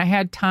 when I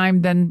had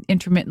time, then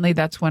intermittently,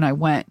 that's when I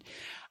went.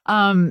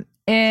 And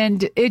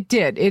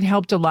it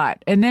helped a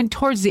lot. And then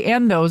towards the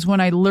end, though, is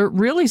when I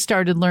really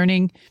started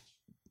learning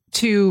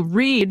to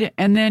read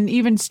and then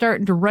even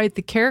starting to write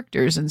the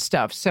characters and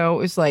stuff. So it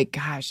was like,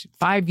 gosh,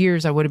 5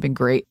 years, I would have been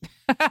great.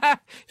 It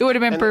would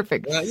have been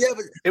perfect. But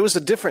It was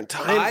a different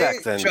time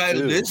back then, tried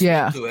too.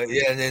 listening to it.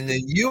 Yeah, and then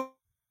you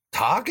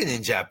talking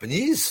in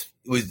Japanese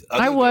with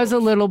other I was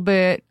girls. a little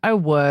bit. It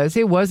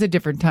was a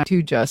different time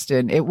too,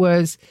 Justin. It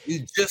was.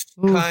 You just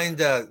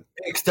kind of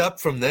picked up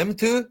from them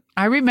too?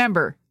 I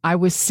remember I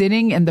was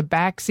sitting in the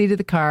back seat of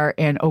the car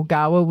and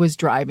Ogawa was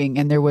driving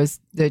and there was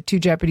the two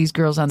Japanese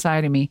girls on the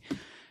side of me.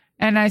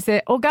 And I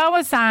said,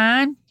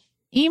 Ogawa-san,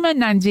 ima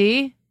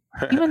nanji?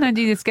 Ima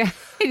nanji this guy?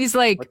 And he's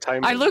like, What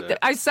time is it?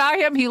 I saw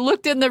him. He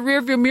looked in the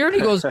rearview mirror and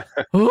he goes,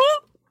 huh?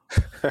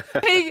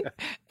 And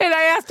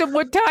I asked him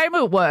what time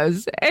it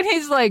was. And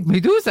he's like,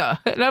 Medusa.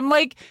 And I'm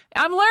like,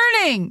 I'm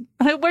learning.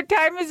 What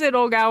time is it,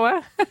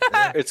 Ogawa?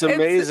 It's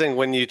amazing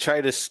when you try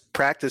to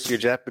practice your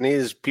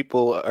Japanese.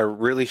 People are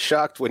really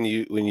shocked when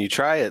you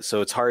try it.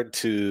 So it's hard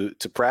to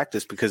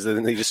practice because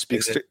then they just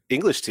speak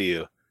English to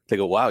you. They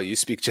go, "Wow, you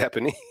speak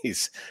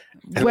Japanese."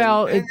 And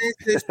well, And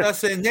they start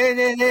saying, "Ne,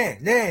 ne, ne,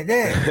 ne,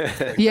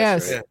 ne."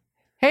 yes. right.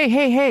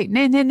 Hey,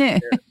 ne.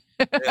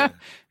 Yeah.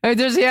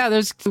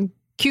 There's some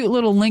cute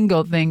little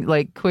lingo thing,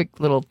 like quick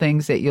little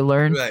things that you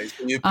learn. Right.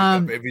 So you pick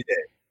up every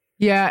day.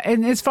 Yeah,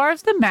 and as far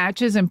as the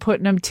matches and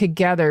putting them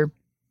together,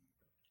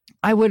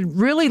 I would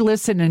really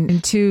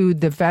listen to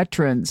the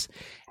veterans,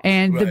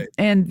 and Right.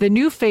 the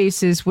new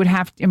faces would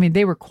have. I mean,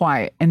 they were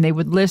quiet and they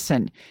would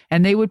listen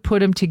and they would put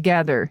them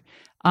together,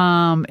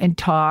 and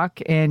talk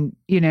and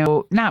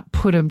not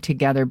put them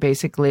together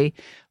basically,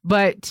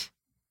 but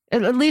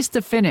at least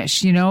the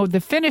finish.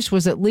 The finish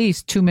was at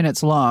least 2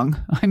 minutes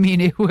long. I mean,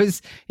 it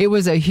was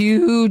a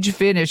huge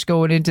finish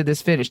going into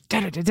this finish.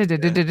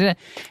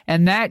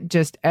 And that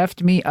just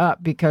effed me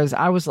up because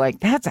I was like,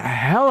 that's a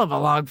hell of a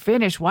long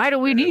finish. Why do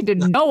we need to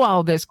know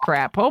all this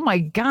crap? Oh my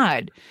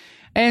God.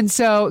 And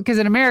so, because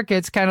in America,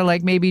 it's kind of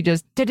like maybe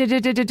just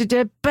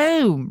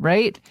boom,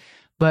 right?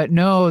 But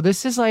no,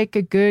 this is like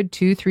a good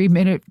 2-3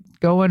 minute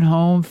going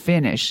home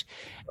finish.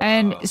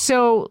 And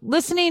so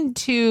listening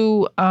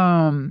to,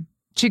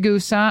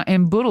 Chigusa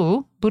and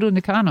Buru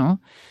Nakano,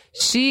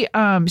 she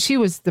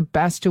was the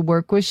best to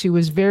work with. She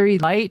was very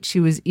light.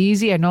 She was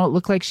easy. I know it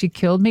looked like she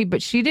killed me,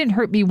 but she didn't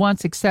hurt me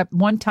once except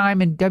one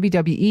time in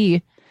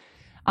WWE,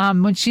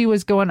 when she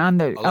was going on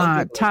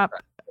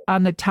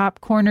the top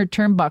corner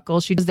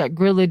turnbuckle. She does that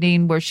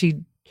grenadine where she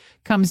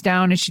comes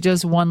down and she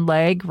does one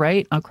leg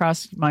right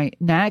across my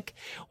neck.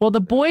 Well,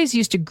 the boys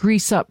used to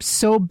grease up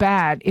so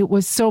bad. It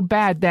was so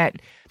bad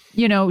that,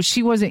 you know,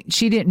 she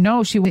didn't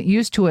know, she wasn't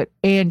used to it.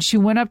 And she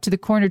went up to the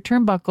corner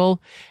turnbuckle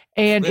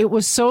and it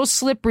was so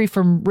slippery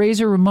from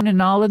Razor Ramon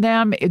and all of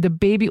them, the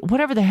baby,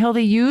 whatever the hell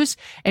they use.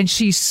 And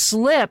she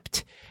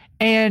slipped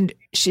and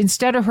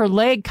instead of her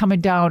leg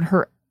coming down,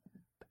 her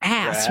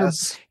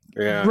ass.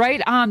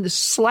 Right on the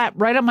slap,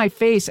 right on my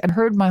face, and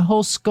heard my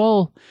whole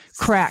skull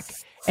crack.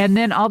 And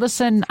then all of a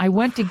sudden, I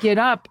went to get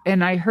up,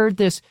 and I heard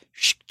this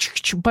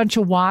bunch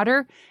of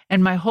water,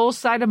 and my whole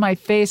side of my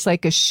face,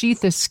 like a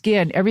sheath of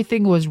skin,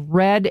 everything was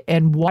red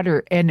and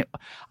water. And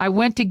I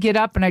went to get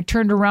up, and I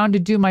turned around to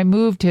do my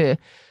move to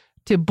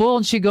Bull,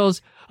 and she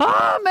goes,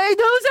 "Oh,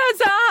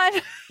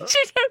 Medusa's on!" She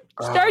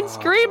started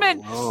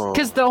screaming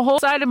because the whole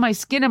side of my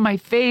skin and my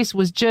face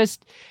was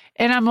just.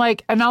 And I'm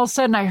like, and all of a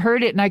sudden I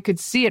heard it and I could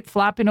see it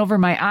flopping over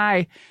my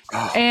eye.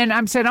 And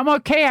I'm saying, I'm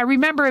okay. I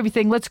remember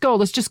everything. Let's go.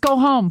 Let's just go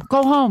home.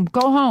 Go home.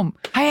 Go home.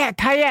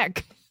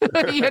 Kayak.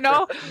 You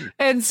know?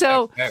 And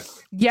so,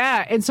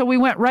 yeah. And so we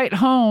went right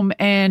home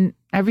and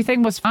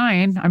everything was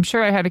fine. I'm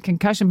sure I had a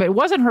concussion, but it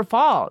wasn't her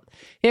fault.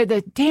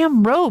 The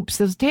damn ropes,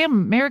 those damn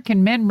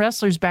American men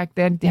wrestlers back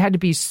then had to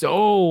be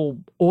so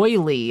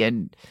oily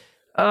and,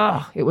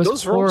 it was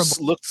those horrible.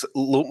 Ropes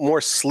looked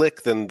more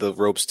slick than the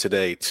ropes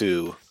today,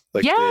 too.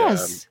 Like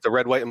yes, the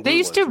red, white, and blue they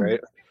used ones, to, right?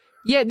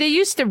 Yeah, they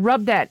used to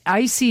rub that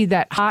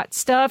hot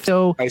stuff.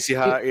 So icy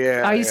hot,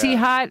 icy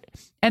hot,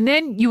 and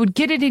then you would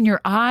get it in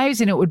your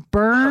eyes and it would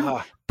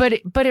burn. But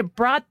it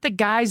brought the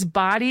guys'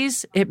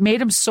 bodies. It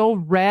made them so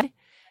red,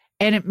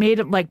 and it made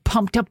them like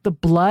pumped up the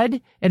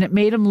blood, and it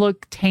made them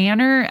look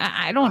tanner.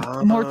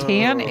 More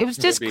tan. It was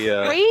just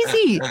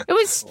crazy. It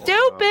was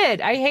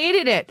stupid. I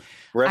hated it.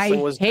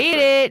 Wrestling was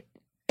hate it.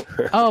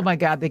 Oh my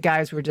God, the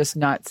guys were just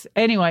nuts.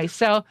 Anyway,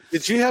 so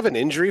did you have an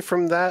injury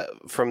from that,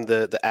 from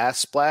the ass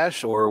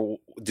splash, or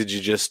did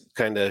you just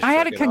kind of? I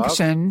had a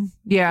concussion.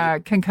 Yeah,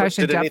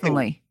 concussion, did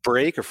definitely.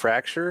 Break or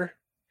fracture?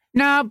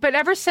 No, but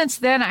ever since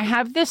then, I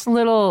have this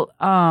little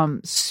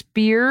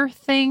spear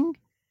thing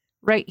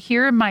right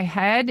here in my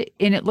head,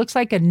 and it looks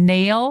like a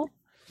nail.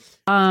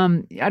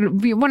 When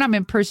I'm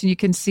in person, you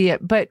can see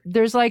it, but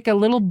there's like a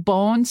little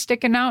bone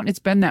sticking out, and it's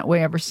been that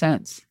way ever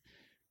since.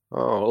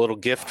 Oh, a little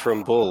gift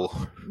from Bull.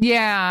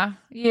 Yeah.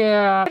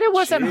 But it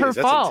wasn't her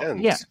fault.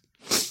 Intense. Yeah.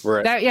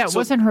 Right. It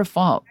wasn't her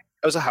fault.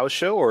 It was a house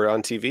show or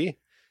on TV?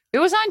 It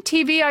was on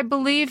TV, I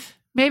believe.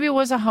 Maybe it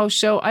was a house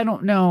show. I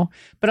don't know.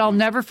 But I'll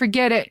never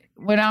forget it.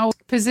 When I was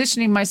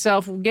positioning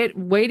myself,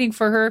 waiting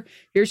for her,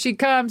 here she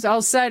comes. All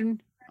of a sudden,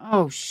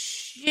 oh,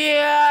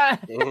 shit. Out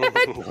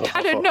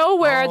of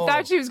nowhere. I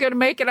thought she was going to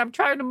make it. I'm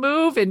trying to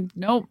move, and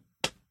nope.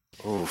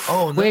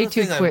 Way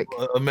too quick.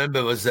 I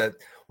remember was that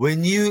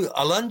when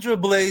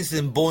Alundra Blaze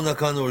and Bull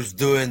Nakano was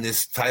doing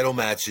these title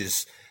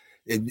matches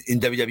in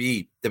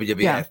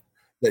WWF,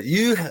 that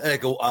you had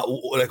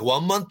like a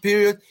 1 month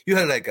period, you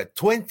had like a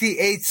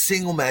 28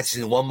 single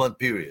matches in 1 month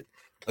period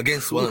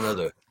against one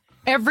another.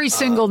 Every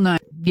single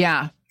night.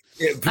 Yeah.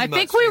 I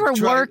think we were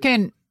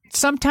working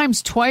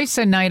sometimes twice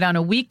a night on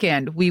a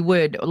weekend. We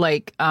would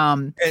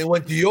and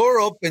went to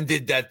Europe and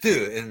did that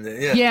too. And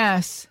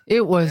yes,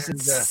 it was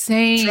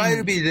insane. Try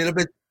to be a little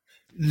bit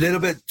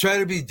try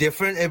to be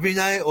different every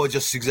night, or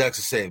just exactly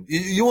the same.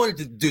 You wanted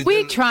to do.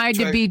 We tried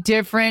to be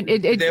different.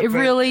 It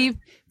really.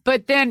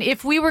 But then,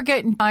 if we were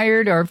getting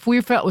tired, or if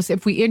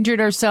we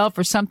injured ourselves,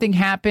 or something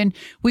happened,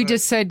 we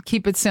just said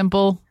keep it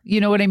simple.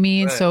 You know what I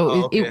mean? Right.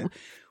 So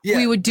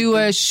we would do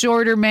a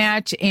shorter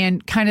match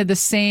and kind of the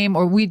same,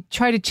 or we'd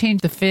try to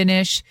change the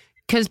finish.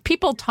 Because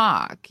people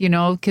talk,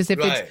 because if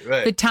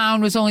the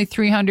town was only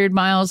 300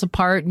 miles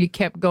apart and you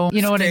kept going,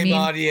 you know what I mean? Same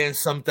audience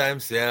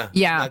sometimes, yeah.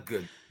 Not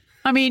good.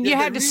 I mean, you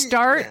had to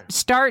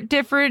start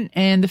different,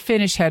 and the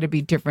finish had to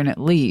be different at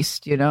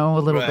least, a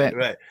little bit.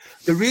 Right.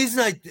 The reason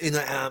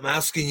I'm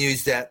asking you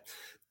is that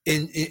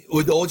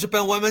with All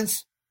Japan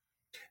Women's,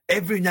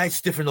 every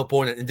night's different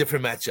opponent and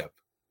different matchup.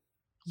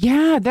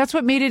 Yeah, that's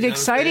what made it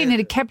exciting, and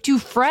it kept you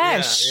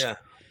fresh. Yeah.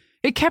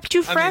 It kept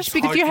you fresh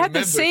because if you had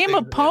the same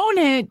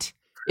opponent,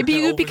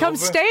 you would become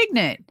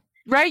stagnant.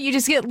 Right, you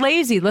just get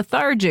lazy,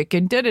 lethargic,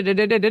 and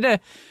da-da-da-da-da-da.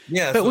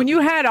 Yeah, but when you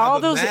had all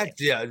those,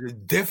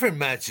 different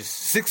matches,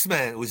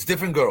 6-man with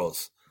different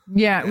girls.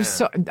 Yeah, it was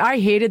so. I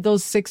hated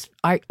those 6.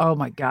 Oh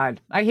my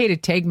God, I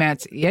hated tag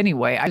mats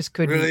anyway. I just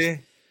couldn't.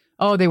 Really?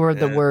 Oh, they were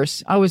the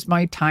worst.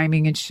 My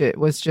timing and shit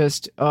was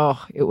just.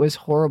 Oh, it was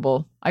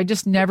horrible. I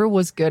just never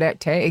was good at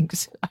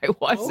tags. I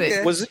wasn't.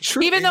 Okay. Was it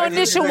true? Even though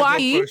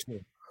Nishawaki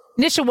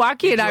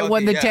and I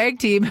won the tag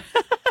team.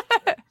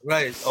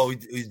 Right. Oh,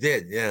 we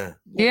did. Yeah.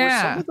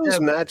 Yeah. Some of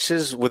those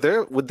matches, would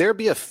there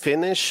be a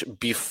finish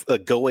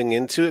going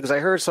into it? Because I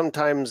heard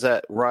sometimes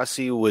that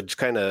Rossi would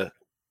kind of.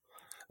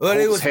 Well,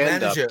 it was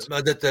manager.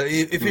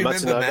 If you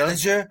remember,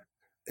 manager,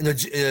 the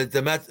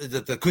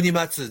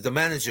Kunimatsu, the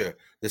manager,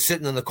 they're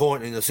sitting on the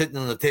corner, sitting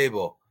on the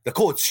table. The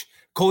coach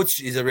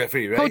is a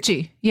referee, right?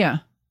 Coachy, yeah.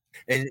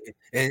 And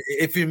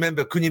if you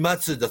remember,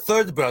 Kunimatsu, the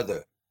third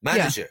brother,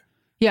 manager.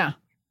 Yeah.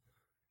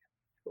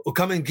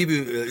 come and give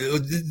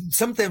you.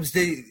 Sometimes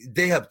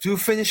they have two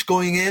finish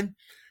going in.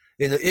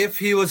 If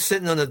he was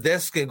sitting on the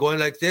desk and going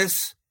like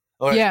this,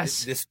 all right,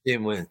 Yes. this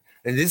team win.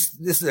 And this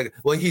is like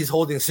when he's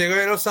holding a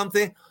cigarette or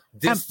something,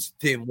 this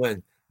team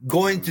win.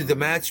 Going to the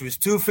match with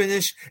two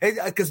finish,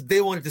 because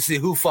they wanted to see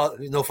who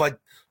fight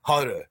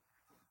harder.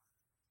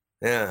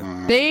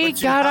 Yeah, They But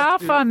you got have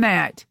off to- on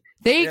that.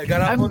 They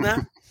got off on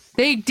that.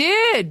 They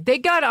did. They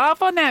got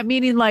off on that,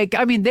 meaning like,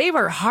 I mean, they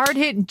were hard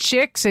hitting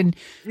chicks and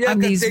Yeah,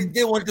 on 'cause these.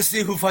 they wanted to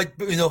see who fight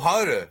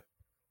harder.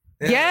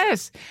 Yeah.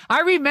 Yes,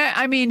 I remember.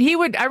 I mean,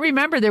 I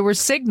remember there were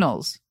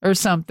signals or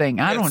something.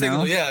 I don't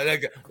know. Yeah,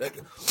 like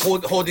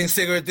holding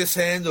cigarette this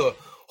hand or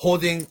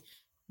holding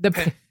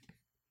The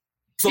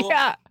so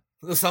yeah.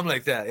 something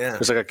like that. Yeah.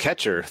 It's like a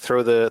catcher.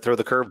 Throw the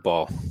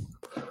curveball.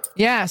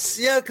 Yes.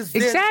 Yeah, because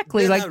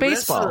Exactly, like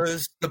baseball.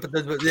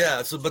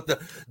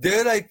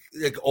 They're like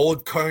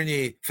old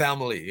carny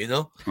family, and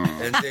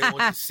they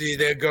want to see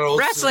their girls.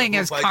 Wrestling who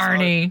is fights hard.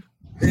 carny.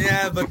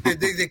 Yeah, but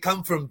they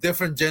come from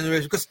different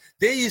generations because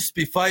they used to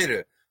be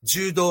fighter,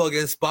 judo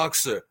against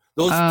boxer.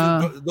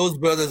 Those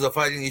brothers are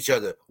fighting each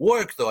other.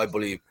 Work though, I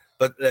believe,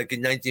 but like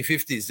in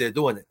 1950s they're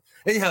doing it.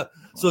 Anyhow,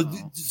 so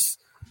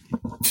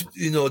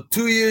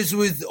 2 years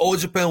with All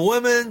Japan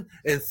Women,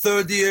 and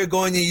third year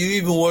going in, you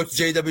even worked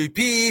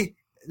JWP.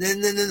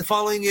 And then the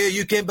following year,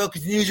 you came back to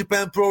New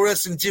Japan Pro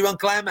Wrestling G1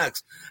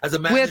 Climax as a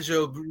manager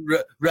of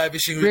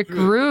Ravishing Rick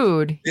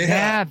Rude. Yeah.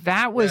 Yeah,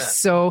 that was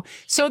so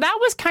that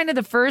was kind of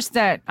the first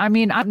that, I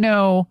mean, I don't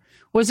know,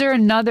 was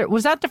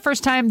that the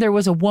first time there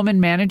was a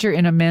woman manager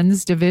in a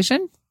men's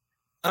division?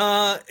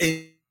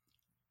 In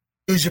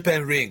New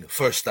Japan Ring,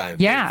 first time.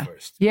 Yeah. very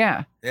First.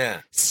 Yeah.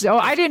 Yeah. So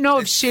I didn't know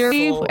if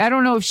I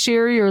don't know if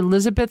Sherry or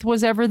Elizabeth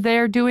was ever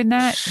there doing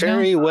that.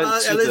 Sherry went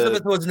to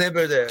Elizabeth was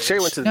never there. Sherry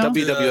went to the No?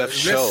 WWF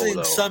show Wrestling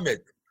though.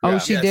 Summit. Oh,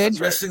 she did?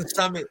 Wrestling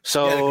Summit.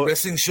 So- yeah, like a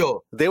wrestling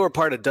show. They were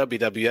part of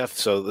WWF,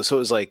 so it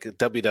was like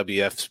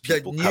WWF's The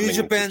people New coming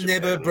Japan to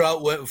never Japan.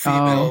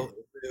 brought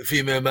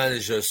female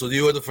manager, so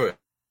you were the first.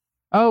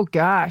 Oh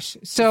gosh.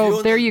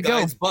 So there you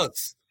go. Guy's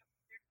butts.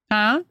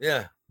 Huh?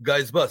 Yeah,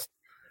 guy's bust.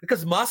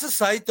 Because Masa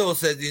Saito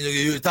said,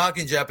 you talk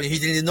in Japanese, he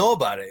didn't know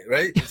about it,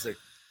 right? It's like,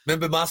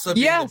 remember Masa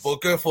being Yes. the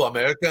booker for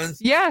Americans?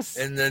 Yes.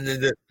 And then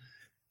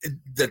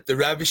the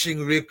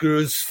Ravishing Rick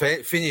Rude's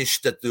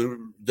finish that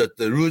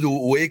the Rude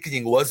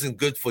Awakening wasn't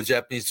good for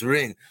Japanese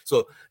ring.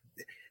 So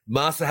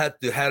Masa had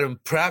to have him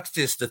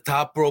practice the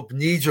top rope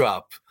knee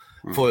drop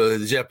for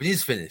the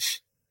Japanese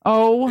finish.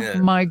 Oh Yeah.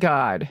 my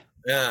God.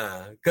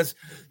 Yeah, because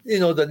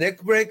the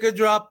neck breaker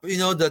drop,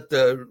 that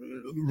the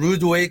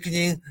Rude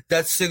Awakening,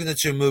 that's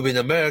signature move in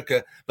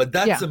America, but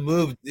that's Yeah. a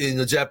move in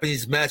the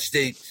Japanese match.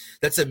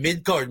 That's a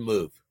mid card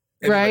move.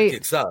 Everybody Right.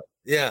 kicks out.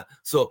 Yeah,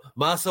 so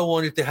Masa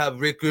wanted to have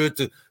Rick Rude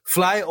to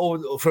fly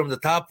over from the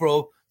top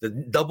rope, the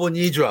double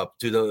knee drop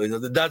to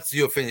that's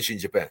your finish in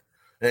Japan,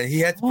 and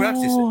he had to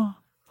practice it. Oh,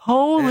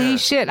 holy Yeah.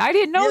 shit. I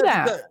didn't know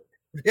that.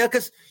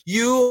 Because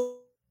you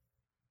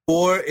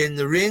were in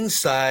the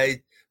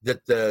ringside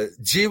that the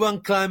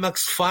G1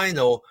 Climax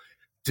final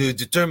to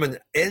determine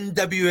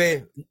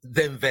NWA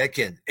then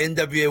vacant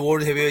NWA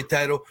World Heavyweight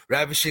title,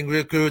 Ravishing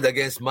Rick Rude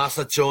against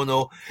Masa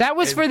Chono. That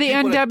was And for the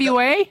people like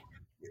NWA?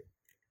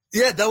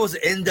 Yeah, that was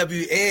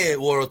NWA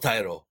World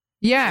title.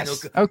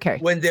 Yes. Okay.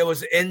 When there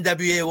was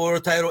NWA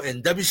World title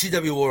and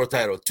WCW World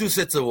title, two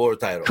sets of World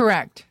title.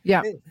 Correct.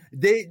 Yeah.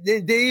 They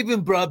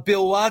even brought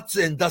Bill Watts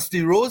and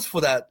Dusty Rhodes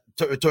for that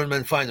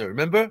tournament final.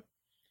 Remember?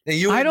 And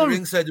you were in the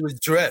ringside with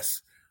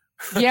dress.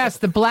 Yes,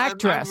 the black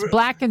dress,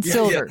 black and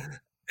silver.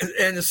 Yeah.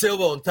 And the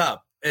silver on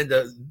top and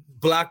the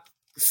black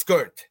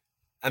skirt.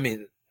 I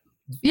mean,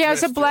 Yeah,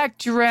 it's a black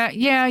dress.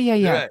 Yeah.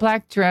 Right.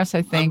 Black dress,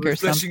 I think, I'm or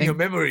refreshing your something.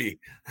 memory.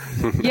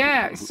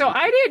 Yeah. So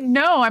I didn't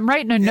know. I'm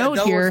writing a note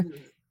that here.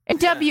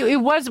 It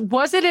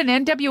was it an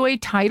NWA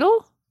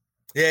title?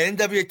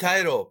 NWA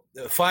title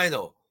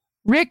final.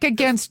 Rick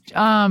against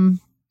Masa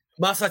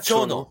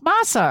Chono.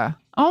 Masa.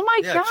 Oh my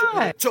Yeah,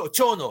 God.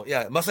 Chono.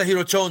 Yeah,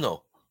 Masahiro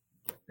Chono.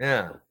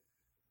 Yeah.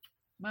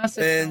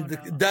 Masa And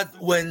Chono. that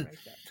when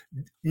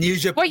New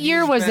Japan. What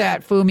year was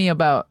that, Fumi,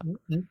 about?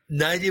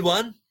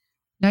 91?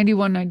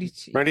 91,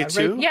 92.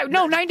 92? Yeah,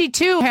 no,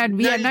 92 had,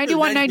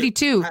 91,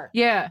 92.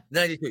 Yeah,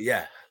 92,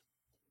 yeah.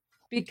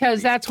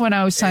 because that's when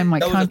I was signed my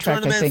That was a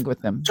contract, I think,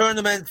 with them.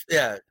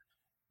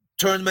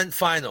 Tournament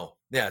final.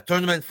 Yeah,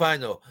 tournament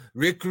final.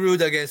 Rick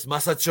Rude against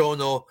Masa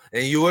Chono,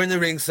 and you were in the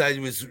ringside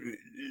with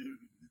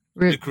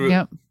Rick Rude.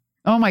 Yep.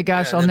 Oh my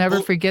gosh, Yeah, I'll and never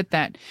then forget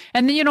that.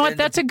 And then, you know what? and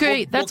That's a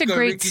great Booker,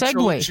 great Ricky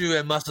segue. Chochu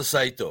and Masa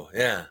Saito.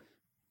 Yeah.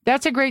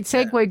 That's a great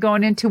segue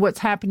going into what's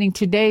happening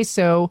today.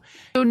 So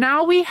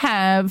now we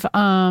have,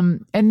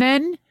 and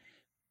then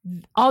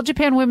All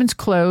Japan Women's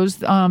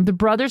closed. The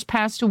brothers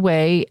passed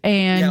away,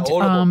 and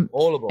all of them.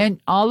 All of them.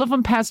 and all of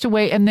them passed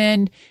away. And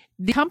then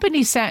the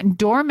company sat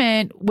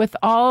dormant with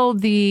all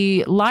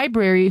the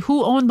library.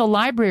 Who owned the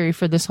library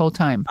for this whole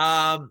time?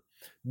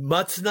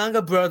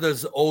 Matsunaga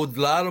Brothers owed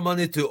a lot of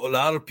money to a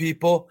lot of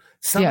people.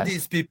 Some Yes. of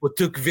these people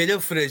took video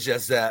footage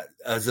as an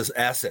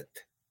asset.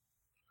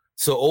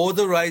 So all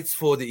the rights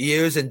for the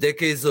years and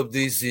decades of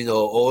these,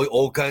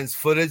 all kinds of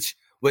footage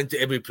went to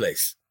every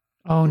place.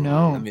 Oh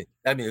no.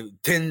 I mean,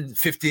 10,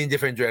 15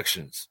 different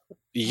directions.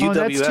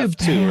 UWF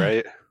too,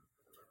 right?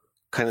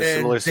 Kind of And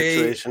similar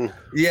situation.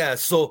 Yeah,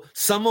 so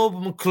some of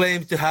them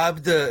claim to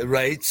have the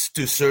rights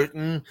to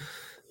certain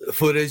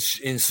footage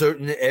in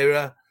certain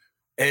era,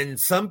 and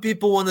some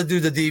people want to do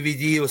the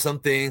DVD or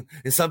something,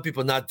 and some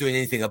people not doing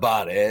anything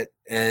about it.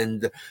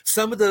 And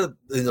some of the,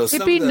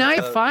 It'd be nice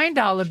to find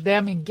all of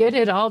them and get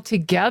it all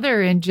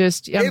together and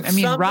just.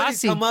 If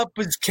Rossi come up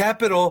with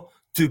capital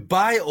to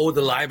buy all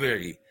the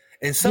library,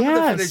 and some of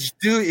the footage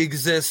do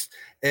exist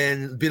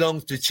and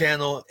belong to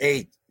Channel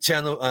 8.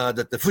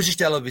 The Fuji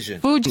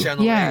Television.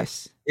 Channel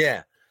 8.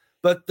 Yeah.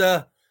 But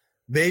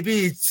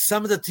maybe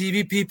some of the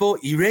TV people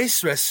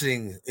erase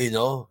wrestling,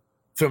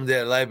 from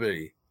their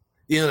library.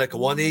 Like a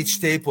 1/8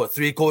 tape or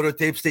 3/4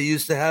 tapes they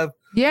used to have.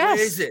 Yes.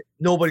 Where is it?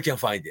 Nobody can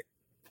find it.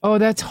 Oh,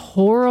 that's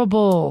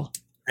horrible.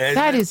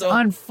 That is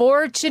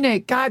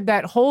unfortunate. God,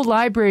 that whole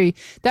library.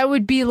 That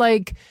would be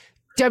like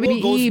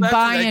WE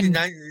buying.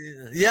 Like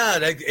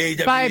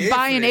AWA.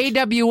 Buying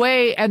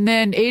AWA and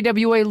then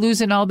AWA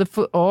losing all the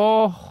food.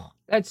 Oh.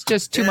 That's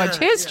just too much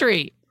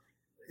history.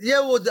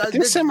 Yeah, well, I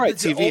think Samurai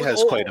TV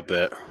has quite a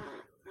bit.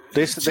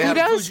 They have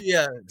does?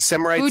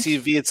 Samurai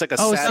TV. It's like a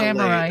satellite.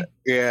 Samurai.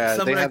 Yeah,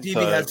 Samurai they have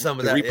TV has some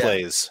of that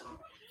replays. Yeah.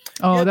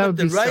 Oh, that would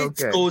be so good.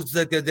 The rights goes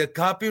the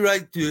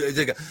copyright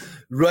to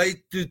right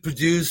to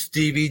produce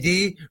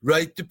DVD,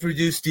 right to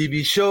produce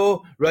TV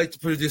show, right to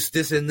produce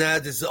this and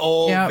that. It's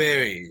all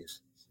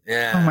varies.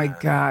 Yeah. Oh my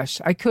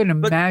gosh, I couldn't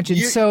imagine.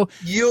 So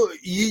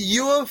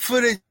your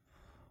footage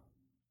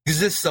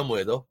exists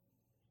somewhere though.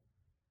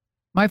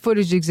 My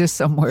footage exists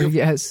somewhere.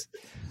 Yes.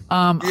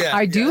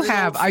 I do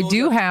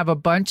have a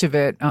bunch of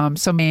it.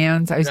 Some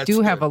hands. I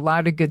do have a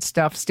lot of good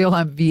stuff still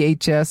on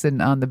VHS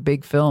and on the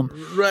big film.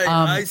 Right.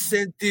 I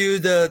sent you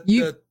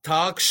the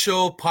talk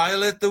show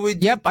pilot that we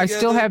did. Yep. I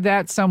still have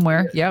that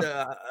somewhere. Yep.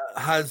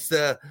 Has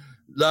a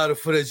lot of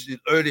footage,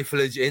 early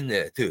footage in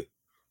there too.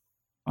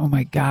 Oh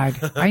my God.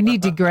 I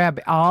need to grab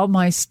all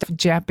my stuff,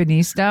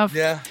 Japanese stuff,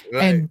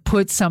 and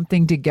put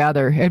something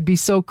together. It'd be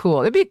so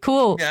cool. It'd be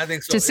cool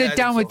to sit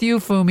down with you,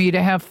 Fumi,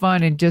 to have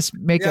fun and just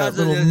make a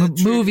little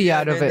movie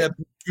out of it.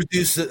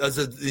 Produce it as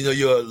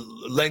your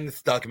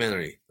length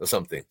documentary or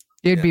something.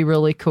 It'd be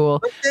really cool.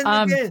 But then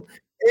again,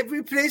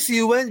 every place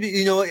you went,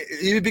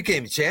 you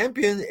became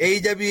champion,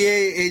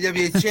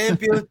 AWA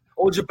champion,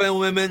 All Japan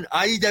Women,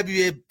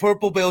 IWA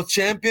Purple Belt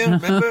champion,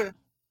 remember?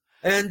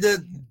 And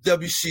the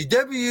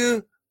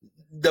WCW,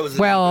 that was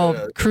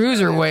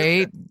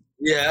cruiserweight.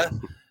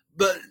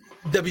 But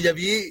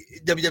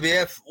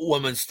WWF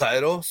Women's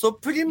title. So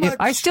pretty much,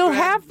 I still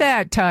have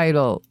that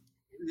title.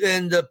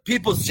 And the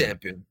People's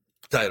Champion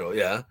title.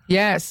 Yeah.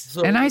 Yes,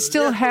 so, and I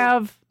still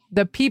have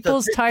the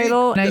People's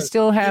title, and I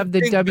still have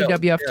the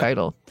WWF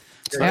title.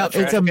 It's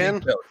a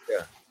belt.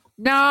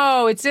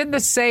 No, it's in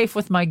the safe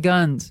with my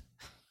guns.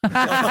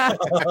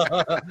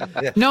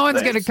 No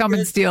one's going to come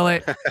and steal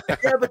it.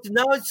 Yeah, but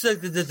now it's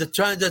like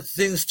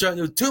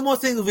two more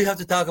things we have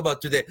to talk about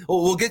today.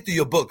 We'll get to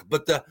your book,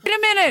 but wait a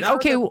minute.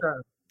 Okay,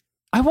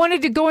 I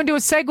wanted to go into a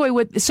segue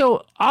with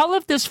all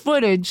of this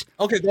footage.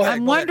 Okay, go ahead.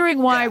 I'm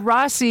wondering why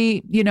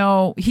Rossi,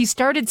 he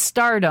started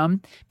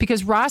Stardom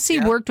because Rossi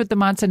worked with the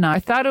Manzanati. I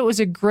thought it was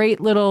a great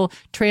little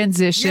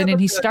transition,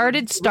 and he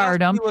started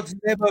Stardom. He was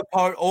never a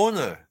part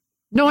owner.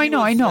 No, I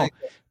know.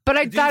 But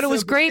I thought it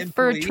was great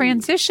for a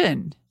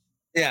transition.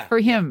 Yeah. For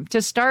him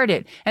to start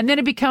it. And then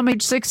it became a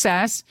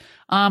success.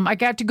 I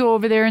got to go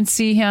over there and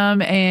see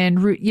him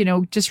and,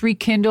 just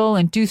rekindle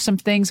and do some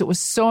things. It was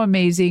so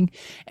amazing.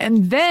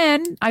 And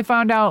then I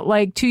found out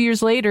 2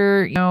 years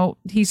later,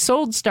 he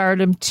sold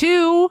Stardom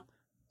to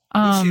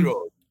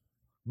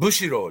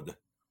Bushiroad.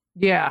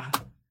 Yeah.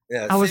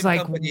 Yeah. I was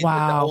like,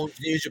 wow.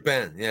 New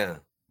Japan. Yeah.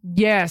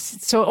 Yes.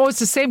 So, it's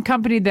the same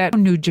company that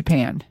New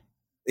Japan.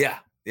 Yeah.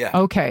 Yeah.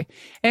 Okay.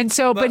 And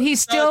so, but he's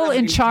still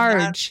in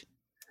charge.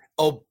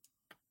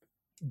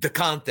 The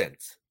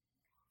contents.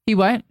 He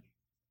what?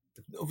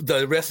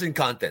 The wrestling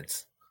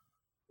contents.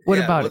 What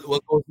about it?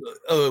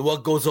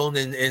 What goes on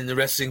in the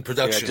wrestling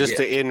production? Yeah, just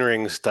the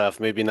in-ring stuff,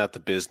 maybe not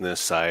the business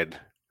side.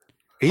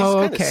 He's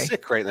kind of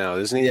sick right now,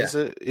 isn't he?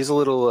 Yeah. He's a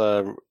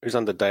little. He's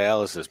on the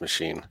dialysis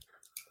machine.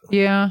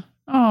 Yeah.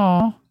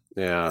 Oh.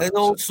 Yeah. And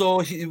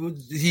also,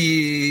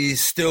 he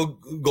still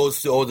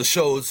goes to all the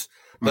shows,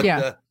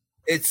 but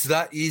it's a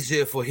lot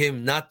easier for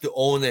him not to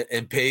own it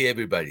and pay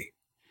everybody.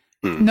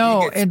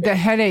 No, and the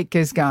headache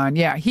is gone.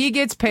 Yeah, he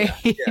gets paid.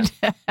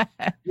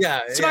 Yeah.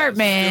 Smart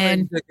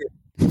man.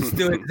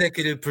 Still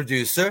executive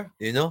producer,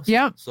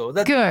 Yep. So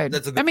that's good.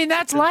 That's a good. I mean,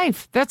 that's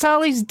life. That's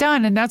all he's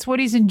done, and that's what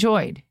he's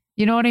enjoyed.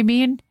 You know what I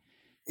mean?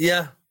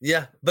 Yeah.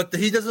 But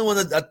he doesn't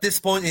want to, at this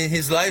point in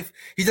his life,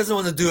 he doesn't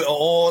want to do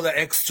all the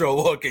extra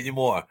work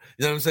anymore.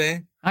 You know what I'm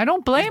saying? I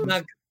don't blame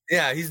him.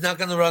 He's not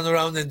going to run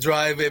around and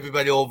drive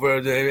everybody over or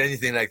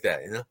anything like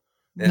that,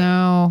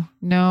 Yeah.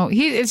 No.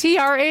 Is he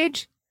our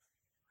age?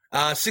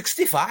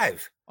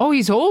 65. Oh,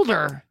 he's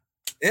older.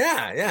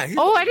 Yeah.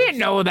 I didn't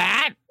know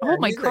that. Oh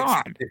my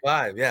God. Like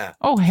 65, yeah.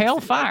 Oh,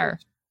 hellfire.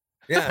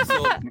 Yeah,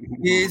 so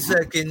he's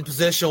like in a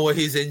position where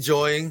he's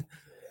enjoying,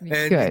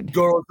 and Good.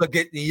 girls are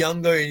getting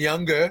younger and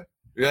younger,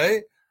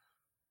 right?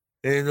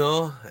 And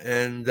Wow.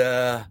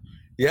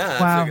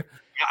 like,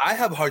 I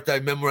have a hard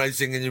time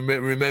memorizing and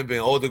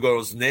remembering all the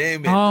girls'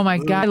 names. Oh my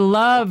God, I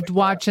loved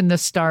watching the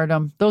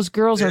Stardom. Those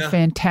girls are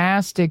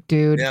fantastic,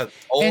 dude. Yeah,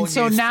 and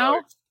so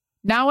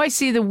now I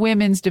see the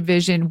women's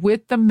division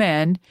with the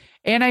men,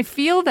 and I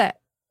feel that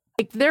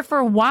like there for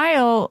a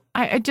while,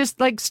 I just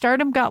like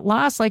Stardom got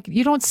lost. Like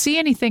you don't see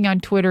anything on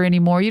Twitter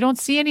anymore. You don't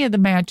see any of the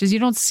matches. You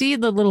don't see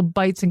the little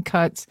bites and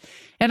cuts.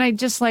 And I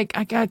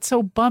got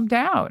so bummed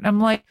out. I'm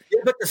like,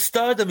 but the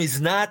Stardom is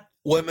not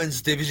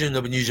women's division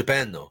of New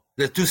Japan, though.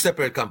 They're two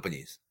separate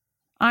companies.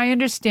 I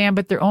understand,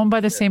 but they're owned by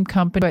the same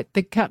company.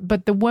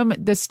 But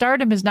the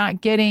Stardom is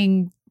not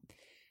getting.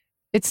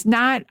 It's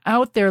not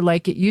out there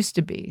like it used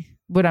to be.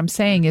 What I'm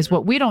saying is,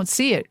 we don't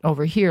see it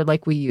over here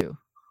like we used.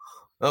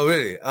 Oh,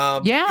 really?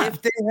 Yeah.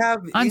 If they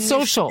have on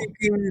social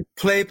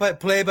play by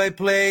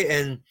play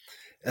and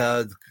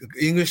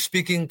English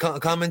speaking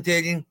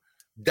commentating,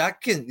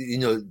 that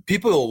can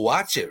people will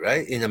watch it,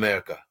 right, in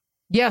America.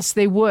 Yes,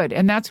 they would,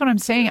 and that's what I'm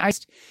saying.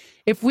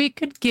 If we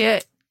could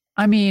get,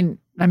 I mean,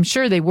 I'm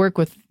sure they work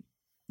with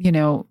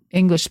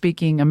English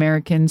speaking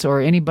Americans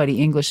or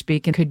anybody English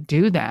speaking could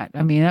do that.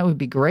 I mean, that would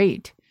be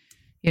great.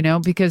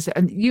 Because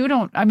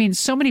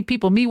so many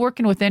people, me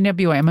working with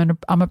NWA,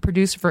 I'm a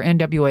producer for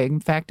NWA. In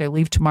fact, I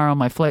leave tomorrow.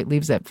 My flight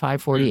leaves at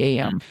 5:40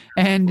 a.m.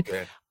 And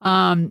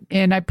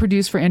I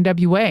produce for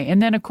NWA.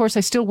 And then, of course,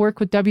 I still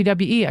work with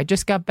WWE. I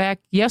just got back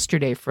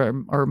yesterday for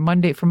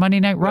Monday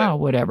Night Raw,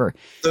 whatever.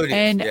 30th,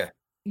 and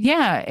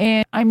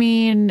and I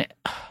mean,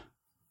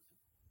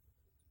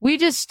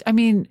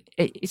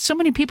 so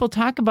many people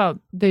talk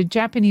about the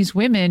Japanese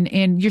women,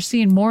 and you're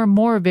seeing more and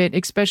more of it,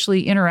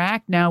 especially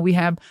Interact now. We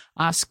have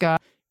Asuka,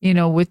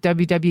 with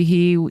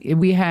WWE.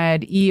 We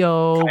had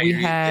Io, we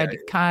had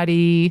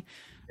Kari.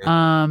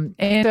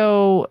 And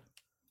so,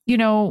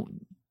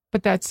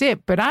 but that's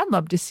it. But I'd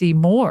love to see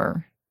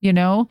more,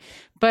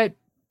 but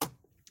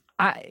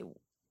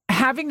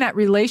having that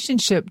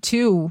relationship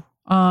too,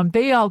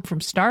 they all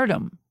from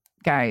Stardom,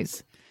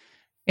 guys.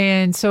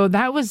 And so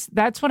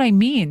that's what I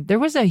mean. There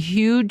was a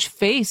huge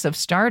face of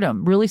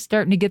Stardom really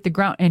starting to get the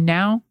ground. And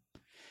now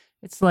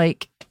it's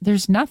like,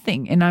 there's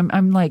nothing. And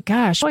I'm like,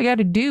 gosh, what do I got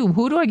to do?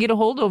 Who do I get a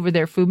hold over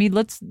there, Fumi?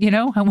 Let's,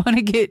 I want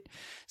to get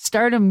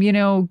Stardom,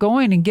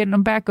 going and getting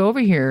them back over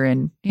here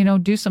and,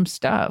 do some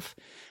stuff.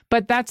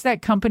 But that's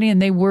that company.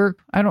 And they work,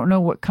 I don't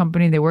know what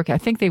company they work at. I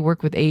think they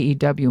work with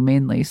AEW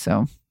mainly.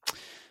 So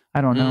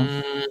I don't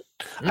know.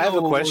 I have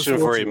a question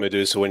for you,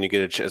 Medusa, when you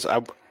get a chance.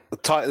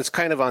 It's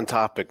kind of on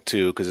topic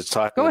too, because it's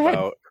talking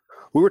about.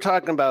 We were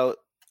talking about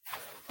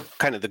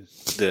kind of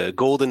the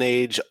golden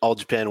age, All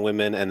Japan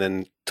women, and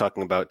then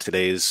talking about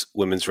today's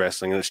women's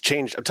wrestling, and it's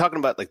changed. I'm talking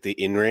about like the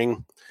in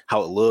ring,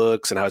 how it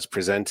looks and how it's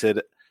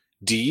presented.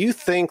 Do you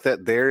think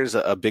that there's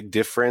a big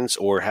difference,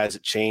 or has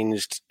it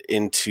changed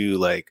into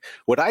like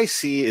what I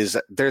see is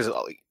that there's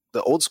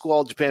the old school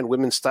All Japan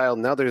women's style.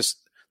 Now there's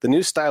the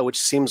new style, which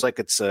seems like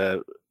it's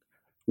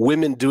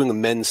women doing a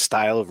men's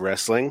style of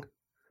wrestling.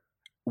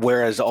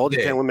 Whereas All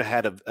Japan women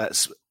had a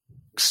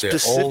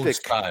specific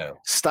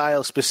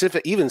style,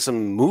 specific, even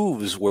some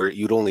moves where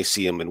you'd only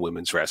see them in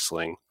women's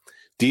wrestling.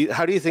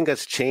 How do you think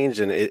that's changed?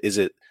 And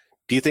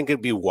do you think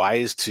it'd be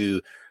wise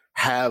to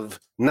have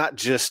not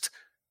just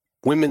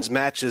women's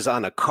matches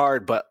on a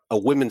card, but a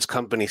women's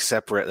company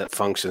separate that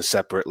functions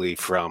separately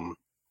from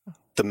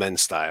the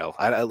men's style?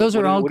 Those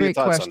are all great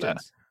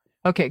questions.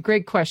 Okay,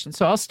 great question.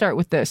 So I'll start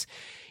with this.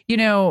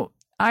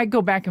 I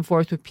go back and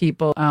forth with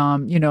people.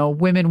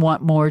 Women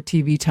want more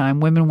TV time.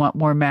 Women want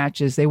more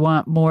matches. They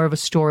want more of a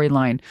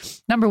storyline.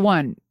 Number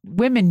one,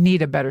 women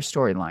need a better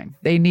storyline.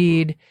 They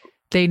need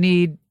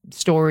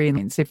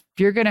storylines. If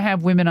you're going to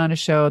have women on a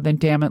show, then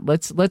damn it,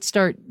 let's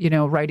start,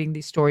 writing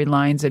these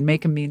storylines and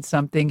make them mean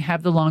something.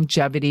 Have the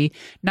longevity,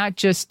 not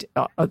just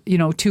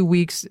 2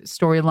 weeks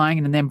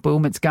storyline and then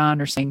boom, it's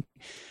gone or something.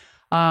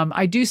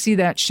 I do see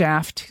that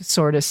Shaft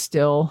sort of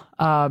still.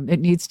 It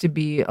needs to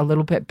be a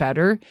little bit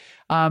better.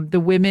 The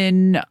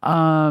women,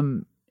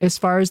 as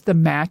far as the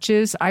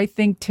matches, I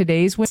think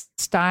today's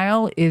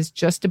style is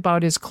just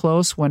about as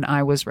close when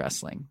I was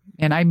wrestling.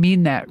 And I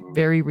mean that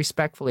very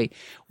respectfully.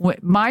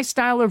 My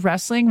style of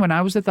wrestling when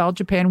I was with All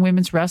Japan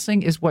Women's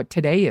Wrestling is what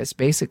today is,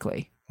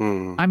 basically.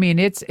 I mean,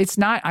 it's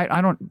not,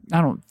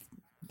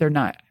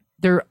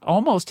 they're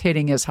almost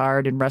hitting as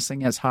hard and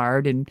wrestling as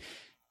hard and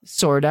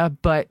sort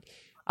of, but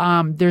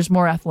there's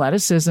more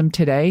athleticism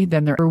today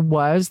than there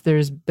was.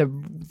 There's the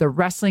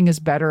wrestling is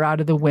better out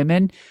of the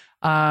women.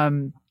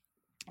 And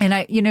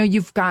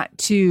you've got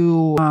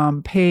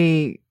to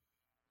pay,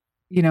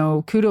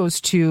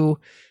 kudos to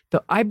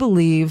I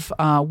believe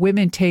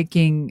women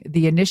taking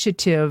the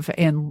initiative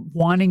and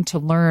wanting to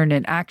learn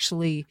and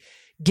actually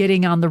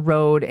getting on the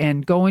road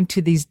and going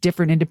to these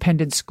different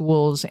independent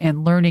schools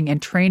and learning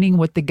and training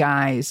with the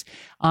guys,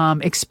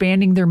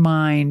 expanding their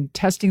mind,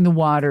 testing the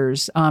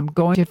waters,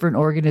 going to different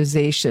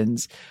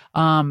organizations,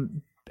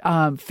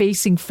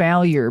 facing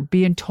failure,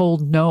 being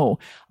told no,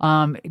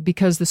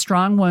 because the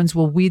strong ones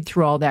will weed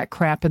through all that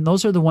crap. And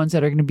those are the ones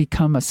that are going to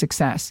become a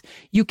success.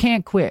 You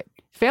can't quit.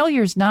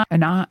 Failure is not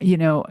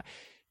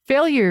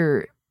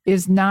failure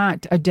is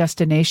not a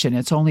destination.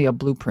 It's only a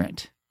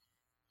blueprint,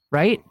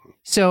 right?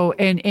 So,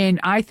 and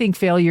I think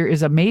failure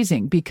is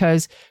amazing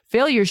because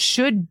failure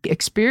should be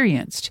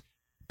experienced.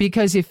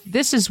 Because if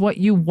this is what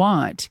you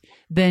want,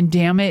 then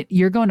damn it,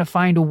 you're going to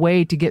find a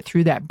way to get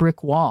through that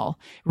brick wall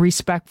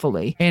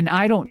respectfully. And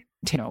I don't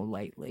know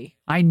lately.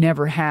 I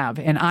never have.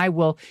 And I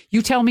will,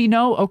 you tell me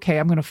no, okay,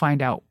 I'm going to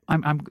find out.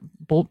 I'm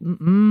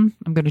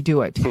going to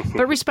do it,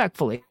 but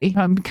respectfully,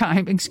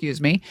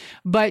 excuse me.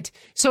 But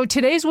so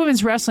today's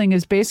women's wrestling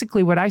is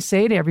basically what I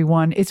say to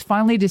everyone. It's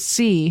finally to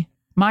see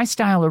my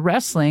style of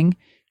wrestling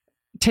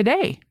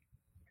today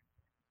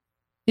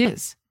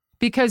is.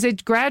 Because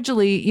it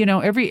gradually,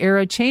 every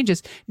era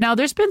changes. Now,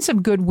 there's been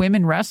some good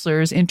women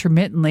wrestlers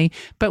intermittently,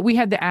 but we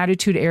had the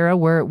Attitude Era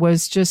where it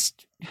was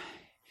just,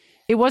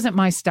 it wasn't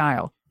my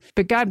style.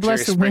 But God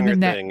bless the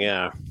women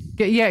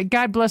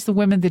God bless the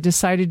women that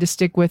decided to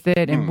stick with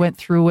it and went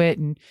through it.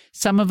 And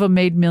some of them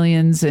made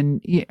millions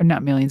and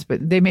not millions,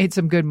 but they made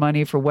some good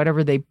money for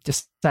whatever they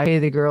decided to pay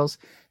the girls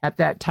at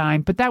that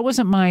time. But that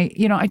wasn't my,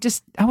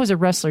 I was a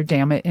wrestler,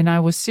 damn it. And I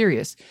was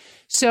serious.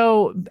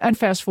 So, and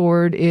fast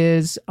forward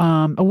is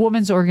a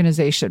women's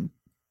organization.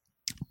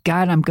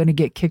 God, I'm going to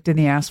get kicked in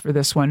the ass for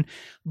this one,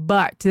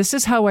 but this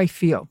is how I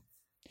feel.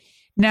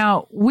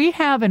 Now, we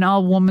have an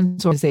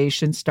all-women's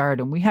organization,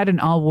 Stardom. We had an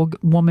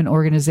all-woman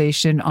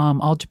organization,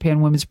 All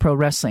Japan Women's Pro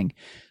Wrestling.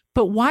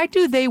 But why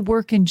do they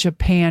work in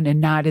Japan and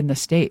not in the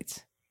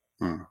States?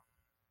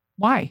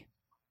 Why?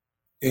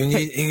 In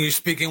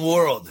English-speaking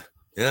world,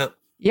 yeah.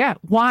 Yeah,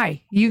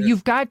 why?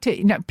 You've got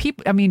to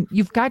people. I mean,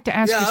 you've got to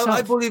ask yourself.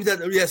 I believe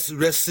that yes,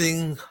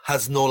 wrestling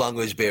has no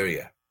language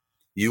barrier.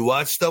 You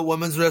watch the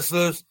women's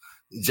wrestlers,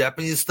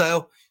 Japanese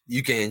style,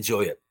 you can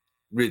enjoy it.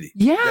 Really,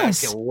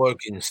 yes, that can work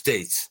in the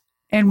States.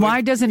 And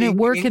why doesn't it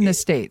work in the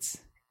States?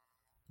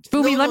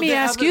 Fumi, let me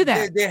ask you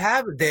that.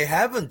 They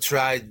haven't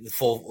tried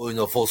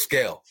full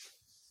scale.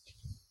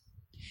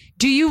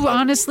 Do you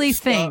honestly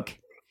think?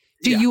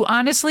 Do you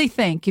honestly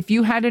think if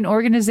you had an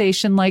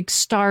organization like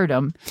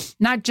Stardom,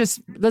 not just,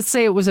 let's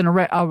say it was an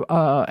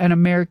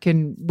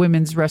American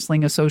Women's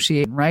Wrestling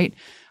Association, right?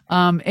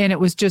 And it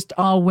was just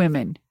all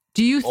women.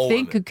 Do you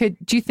think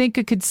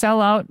it could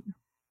sell out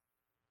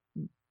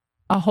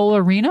a whole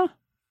arena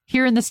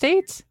here in the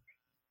States?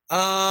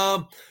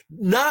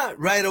 Not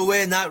right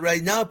away, not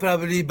right now,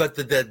 probably, but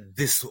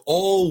this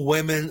all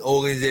women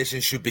organization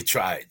should be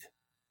tried.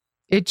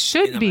 It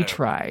should be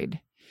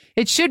tried.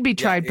 It should be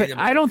tried, but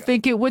I don't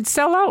think it would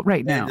sell out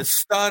right now. The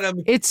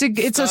Stardom, it's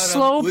a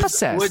slow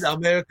process. With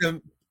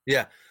American,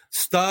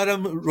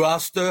 Stardom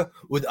roster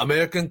with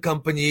American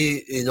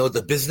company,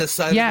 the business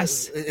side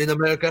in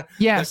America,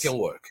 that can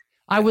work.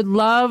 I would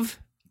love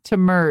to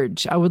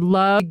merge. I would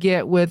love to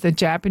get with a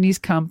Japanese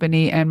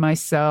company and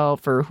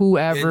myself or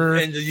whoever.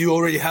 And you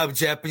already have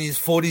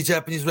 40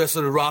 Japanese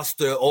wrestler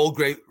roster, all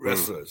great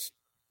wrestlers,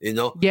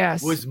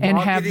 Yes, with and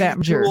have that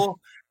merger.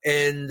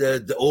 And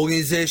the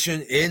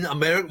organization in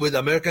America with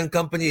American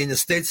company in the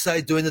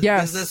stateside doing the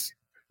business,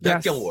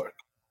 that can work.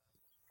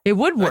 It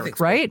would work,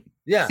 right?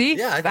 Yeah. See,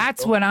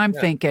 that's what I'm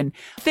thinking.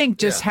 I think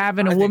just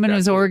having a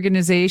women's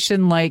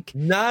organization like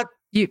not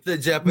the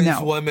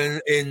Japanese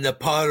women in the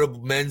part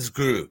of men's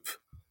group.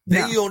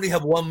 They only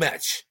have one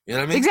match. You know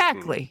what I mean?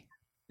 Exactly.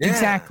 Yeah.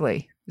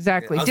 Exactly.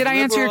 Did I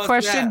answer your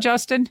question,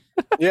 Justin?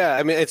 Yeah,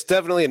 I mean, it's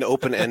definitely an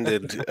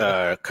open-ended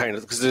kind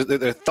of, because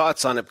there are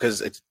thoughts on it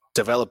because it's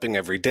developing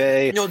every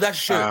day. No, that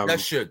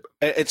should.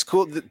 It's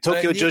cool.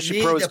 Tokyo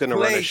Joshi Pro is going to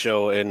run a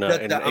show in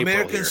April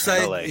American here,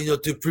 side, in LA.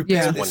 To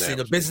prepare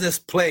this, business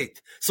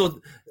plate,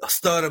 so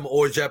Stardom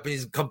or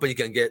Japanese company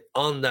can get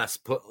on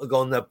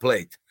that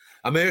plate.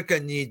 America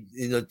need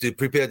to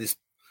prepare this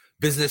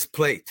business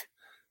plate.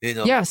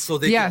 So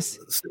they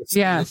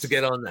can, to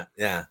get on that.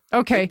 Yeah.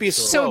 Okay. It'd be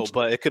slow,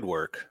 but it could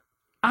work.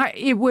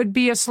 It would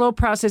be a slow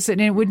process,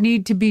 and it would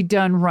need to be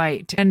done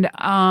right. And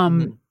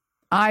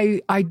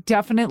I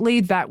definitely,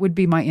 that would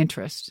be my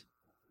interest.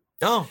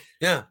 Oh,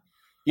 yeah.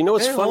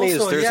 What's funny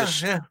is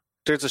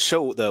there's a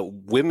show, the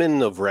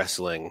Women of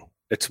Wrestling.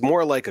 It's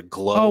more like a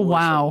Glow. Oh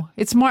wow!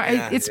 It's more.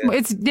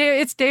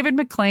 It's David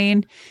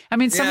McLean. I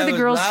mean, some of the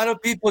girls. A lot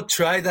of people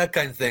try that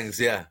kind of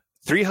things. Yeah.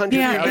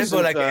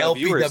 300,000 like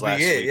viewers last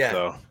week, yeah.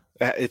 though.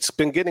 It's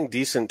been getting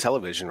decent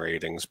television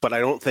ratings, but I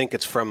don't think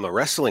it's from the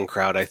wrestling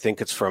crowd. I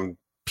think it's from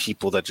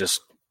people that just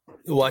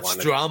watch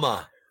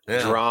drama.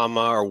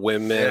 Drama or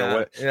women. Or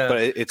what, but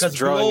it's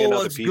drawing in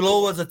other people.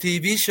 Glow was a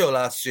TV show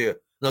last year.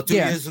 No, 2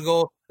 years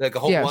ago, like a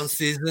whole one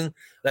season.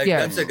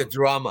 That's like a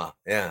drama.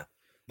 Yeah.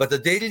 But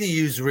they didn't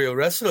use real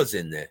wrestlers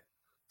in there.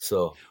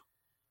 So.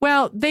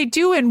 Well, they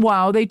do in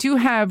WoW. They do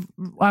have.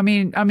 I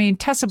mean,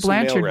 Tessa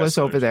Blanchard was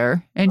over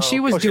there, and she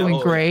was doing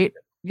great.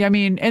 I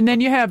mean, and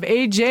then you have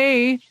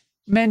AJ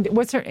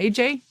what's her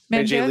AJ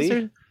Mendez? AJ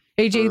Lee?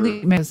 AJ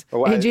Lee Mendez.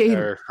 AJ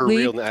or her Lee?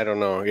 Real, I don't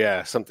know.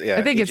 Yeah, something. Yeah,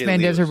 I think it's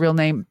Mendez, her real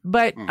name.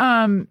 But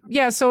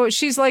yeah, so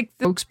she's like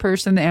the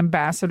spokesperson, the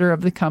ambassador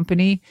of the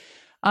company.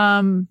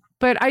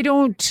 But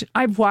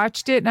I've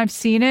watched it and I've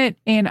seen it,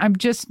 and I'm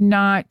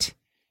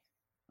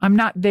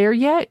not there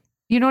yet.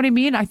 You know what I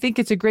mean? I think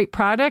it's a great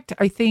product.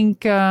 I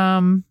think,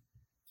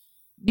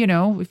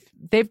 if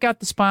they've got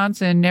the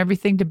sponsor and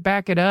everything to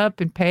back it up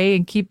and pay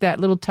and keep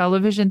that little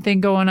television thing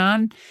going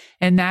on,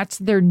 and that's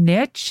their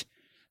niche,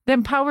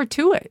 then power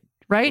to it,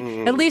 right?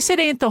 At least it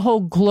ain't the whole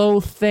glow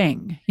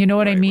thing. You know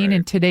what I mean? Right.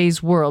 In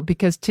today's world,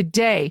 because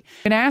today,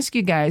 I'm going to ask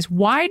you guys,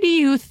 why do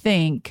you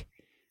think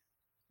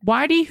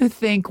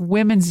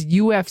women's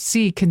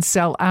UFC can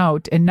sell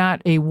out and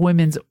not a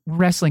women's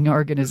wrestling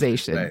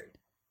organization? Right.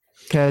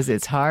 Because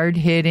it's hard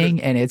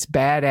hitting and it's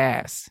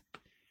badass.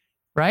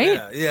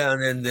 Right? Yeah,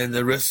 and then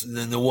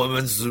the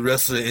women's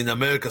wrestling in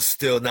America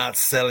still not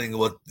selling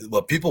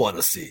what people want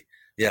to see.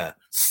 Yeah,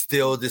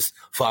 still this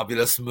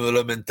fabulous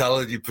Mueller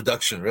mentality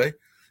production, right?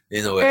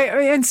 In a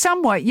way, and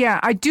somewhat, yeah.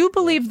 I do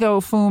believe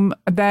though, Foom,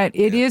 that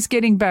it is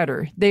getting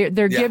better. They're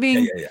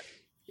giving. Yeah.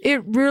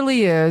 It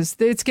really is.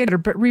 It's getting better,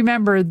 but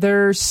remember,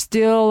 they're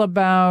still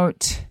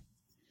about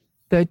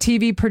the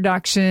TV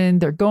production.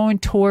 They're going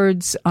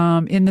towards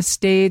in the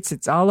States.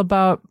 It's all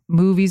about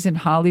movies in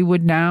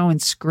Hollywood now,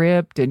 and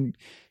script and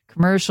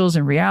commercials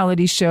and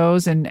reality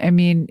shows. And I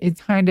mean,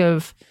 it's kind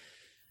of,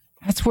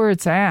 that's where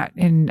it's at.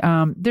 And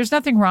there's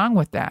nothing wrong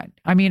with that.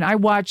 I mean, I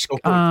watched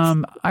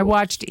EO. I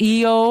watched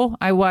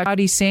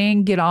Saudi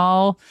Singh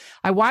I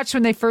watched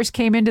when they first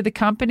came into the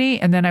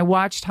company, and then I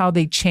watched how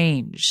they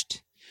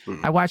changed.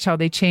 I watched how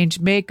they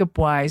changed makeup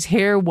wise,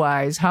 hair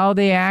wise, how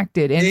they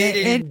acted. And they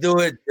didn't do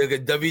it, the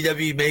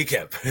WWE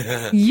makeup.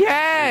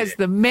 Yes,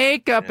 the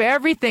makeup,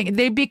 everything.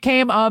 They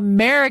became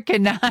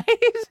Americanized.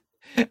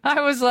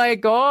 I was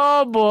like,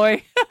 oh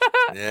boy.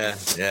 Yeah.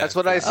 That's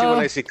what I see when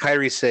I see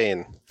Kairi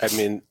Sane. I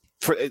mean,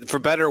 for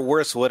better or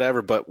worse,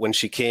 whatever. But when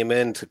she came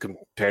in to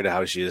compare to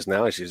how she is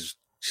now, she's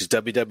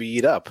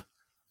WWE'd up.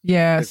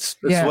 Yes,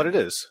 it's what it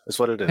is. It's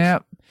what it is.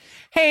 Yep.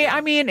 Hey,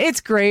 I mean, it's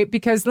great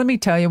because let me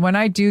tell you, when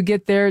I do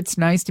get there, it's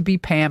nice to be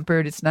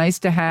pampered. It's nice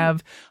to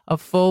have a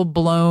full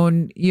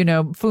blown,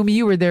 Fumi,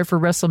 you were there for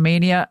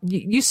WrestleMania.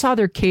 You saw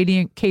their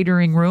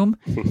catering room.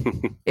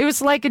 It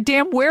was like a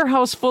damn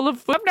warehouse full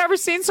of food. I've never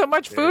seen so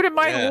much food in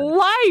my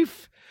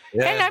life.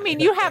 Yeah. And I mean,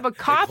 you have a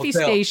coffee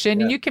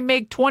station and you can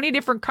make 20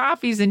 different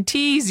coffees and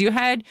teas. You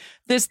had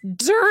this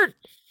dessert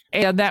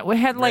that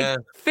had like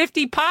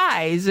 50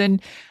 pies.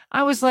 And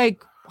I was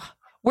like,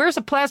 where's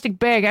a plastic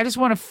bag? I just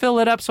want to fill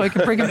it up so I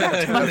can bring it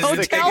back to my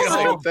hotel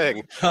room.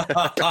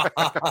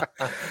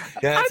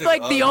 I'd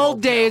like the old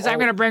days. I'm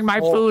going to bring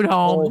my food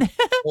home.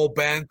 Whole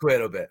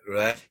banquet of it,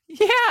 right?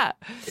 Yeah.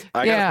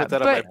 I got to put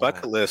that on my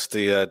bucket list,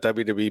 the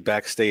WWE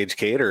backstage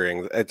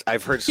catering.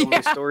 I've heard so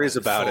many stories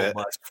about it. So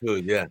much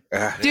food, yeah.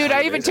 Dude,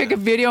 I even took a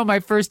video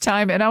my first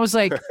time, and I was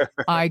like,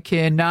 I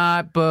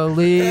cannot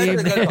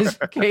believe this.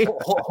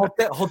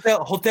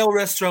 Hotel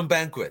restaurant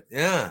banquet,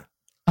 yeah.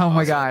 Oh,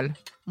 my God.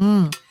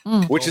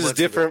 Which is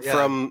different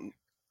from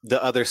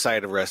the other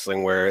side of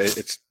wrestling, where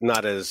it's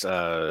not as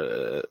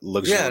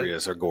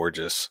luxurious or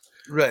gorgeous.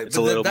 Right, it's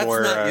a little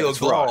more. That's not your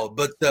goal,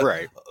 but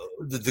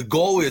the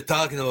goal we're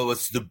talking about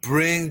was to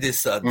bring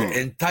this the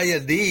entire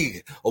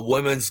league of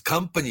women's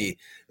company,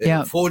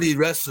 40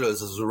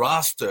 wrestlers as a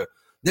roster,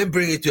 then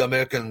bring it to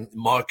American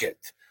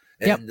market,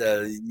 and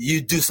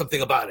you do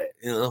something about it,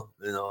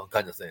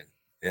 kind of thing.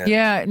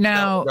 Yeah.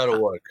 Now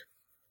that'll work.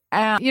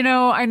 I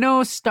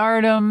know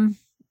Stardom.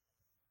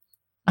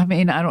 I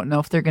mean, I don't know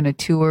if they're going to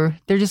tour.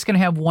 They're just going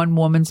to have one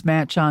women's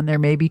match on there,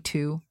 maybe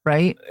two,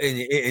 right? In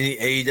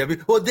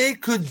AEW, well, they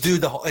could do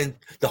the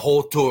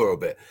whole tour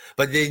of it,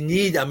 but they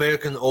need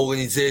American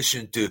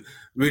organization to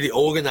really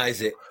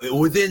organize it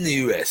within the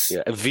U.S.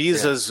 Yeah,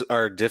 visas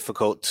are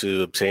difficult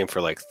to obtain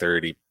for like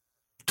 30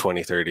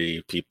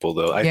 people,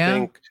 though. I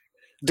think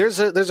there's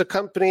a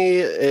company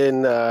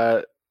in.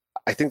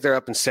 I think they're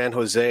up in San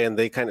Jose, and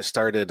they kind of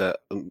started a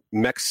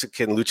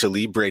Mexican Lucha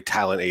Libre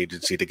talent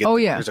agency to get.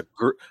 There's a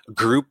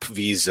group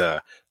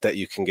visa that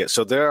you can get.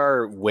 So there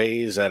are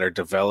ways that are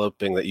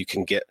developing that you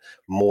can get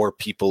more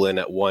people in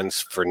at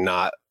once for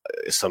not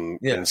some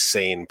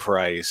insane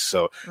price.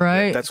 So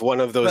that's one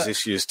of those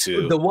issues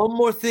too. The one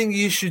more thing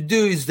you should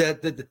do is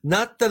that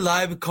not the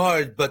live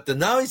card, but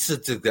now it's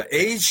the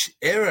age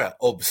era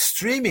of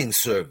streaming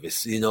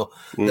service.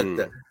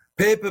 The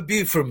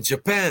pay-per-view from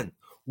Japan.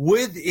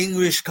 With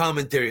English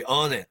commentary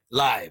on it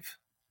live.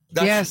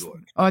 That should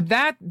work. Oh,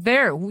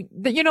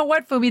 you know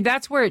what, Fumi?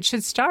 That's where it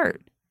should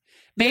start.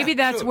 Maybe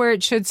that's where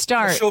it should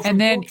start. And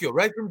then Tokyo,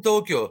 right from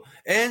Tokyo,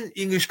 and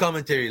English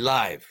commentary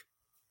live.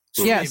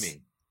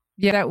 Streaming.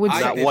 Yeah, that would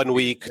not 1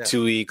 week,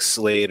 2 weeks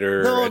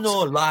later.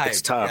 No, live.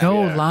 It's tough.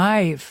 No,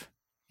 live.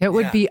 It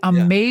would be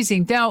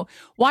amazing. Now,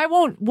 why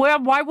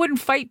wouldn't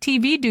Fight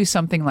TV do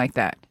something like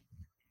that?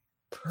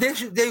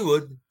 They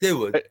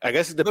would. I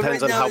guess it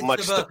depends on how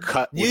much the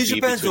cut would New be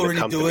Japan's between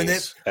already the doing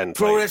it. And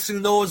Pro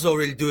Wrestling Noah's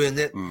already doing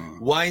it.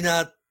 Why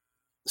not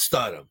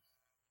Stardom?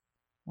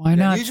 Why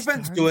not? New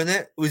Japan's doing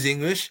it with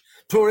English.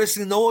 Pro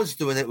Wrestling Noah's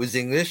doing it with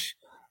English.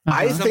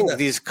 I think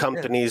these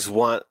companies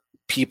want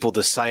people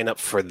to sign up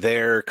for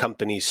their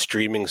company's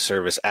streaming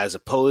service as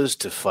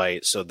opposed to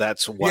fight. So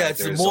that's why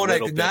it's more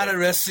like not a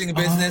wrestling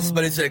business,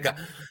 but it's like a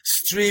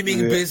streaming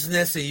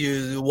business,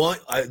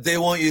 and they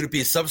want you to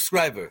be a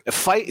subscriber. A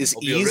fight is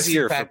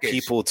easier for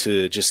people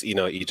to just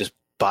you just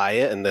buy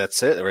it and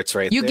that's it, or it's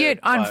right. You get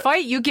on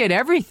Fight, you get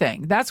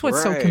everything. That's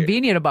what's so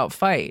convenient about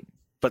Fight.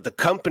 But the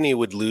company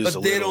would lose.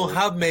 But they don't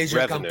have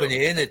major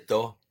company in it,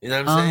 though. You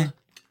know what I'm saying?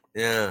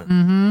 Yeah.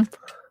 Mm-hmm.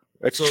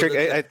 It's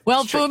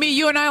Fumi,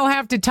 you and I will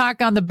have to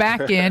talk on the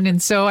back end,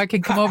 and so I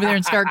can come over there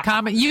and start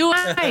commenting.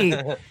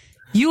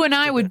 You and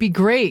I would be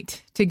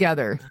great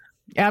together.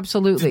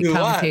 Absolutely,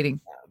 commentating.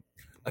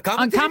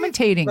 On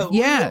commentating, but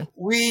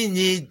we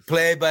need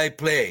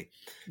play-by-play.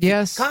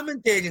 Yes,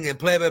 commentating and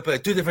play-by-play,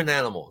 two different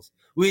animals.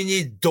 We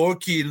need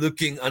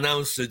dorky-looking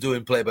announcer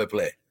doing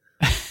play-by-play.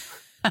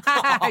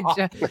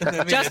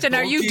 Justin,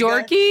 are you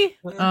dorky?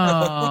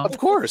 Of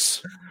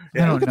course.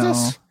 I don't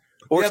know.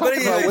 We're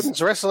talking about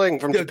women's wrestling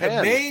from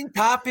Japan. The main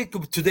topic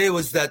of today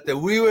was that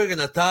we were going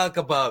to talk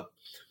about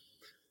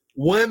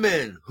the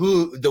woman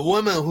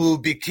who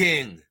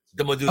became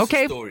the Medusa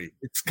story.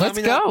 It's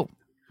coming up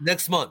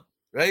next month,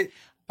 right?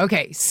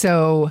 Okay,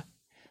 so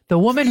the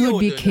woman who would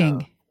be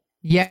king.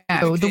 Yeah,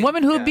 so The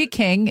Woman Who Would Be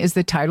King is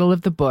the title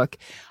of the book.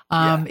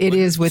 It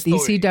is with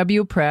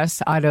ECW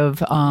Press out of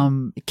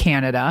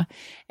Canada,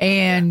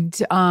 and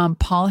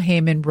Paul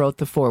Heyman wrote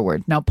the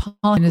foreword. Now, Paul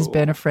Heyman has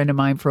been a friend of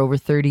mine for over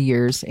 30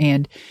 years,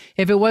 and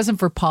if it wasn't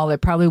for Paul, I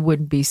probably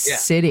wouldn't be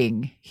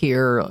sitting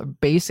here,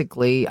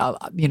 basically,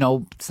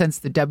 since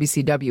the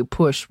WCW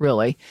push,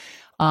 really.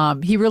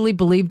 He really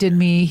believed in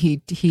me.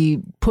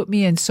 He put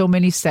me in so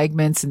many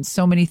segments and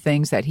so many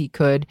things that he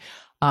could.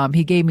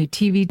 He gave me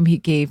TV, he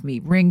gave me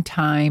ring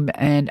time,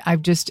 and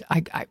I've just,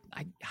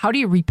 how do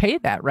you repay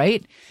that,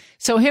 right?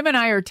 So him and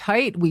I are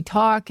tight. We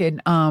talk,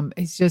 and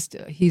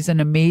he's an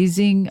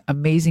amazing,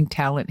 amazing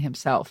talent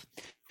himself.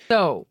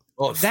 So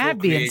that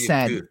being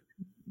said,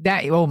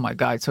 oh my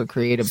God, so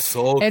creative.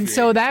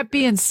 So that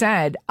being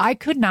said, I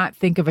could not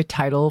think of a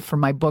title for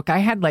my book. I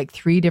had like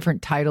 3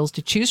 different titles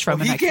to choose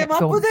from. And he came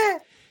up with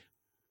it?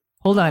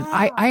 Hold on.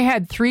 I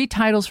had 3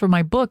 titles for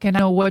my book, and I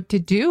don't know what to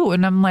do.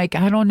 And I'm like,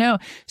 I don't know.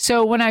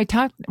 So when I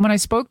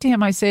spoke to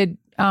him, I said,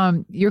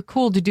 you're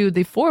cool to do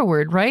the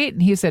foreword, right?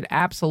 And he said,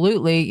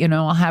 absolutely.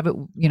 I'll have it,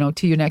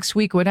 to you next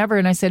week, whatever.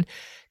 And I said,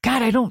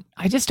 God,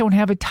 I just don't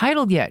have a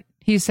title yet.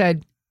 He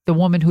said, The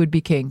Woman Who Would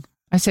Be King.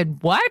 I said,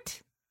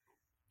 what?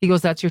 He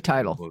goes, that's your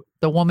title.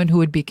 The Woman Who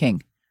Would Be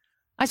King.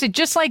 I said,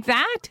 just like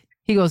that?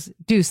 He goes,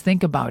 Deuce,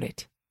 think about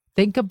it.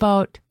 Think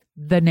about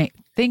the name.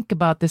 Think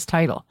about this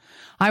title.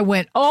 I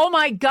went, oh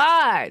my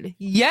God,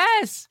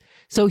 yes.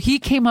 So he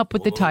came up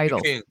with the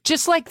title,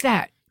 just like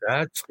that.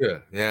 That's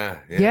good. Yeah.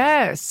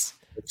 Yes.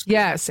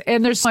 Yes.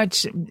 And there's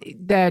much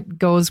that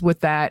goes with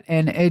that.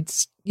 And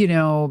it's,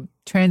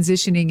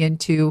 transitioning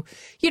into,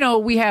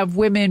 we have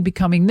women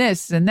becoming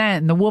this and that,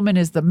 and the woman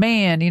is the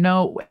man,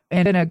 and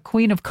been a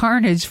queen of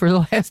carnage for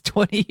the last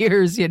 20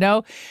 years,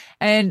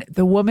 and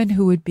the woman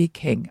who would be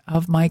king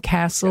of my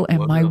castle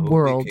and my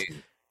world.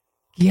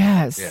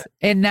 Yes. Yeah.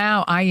 And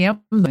now I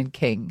am the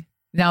king.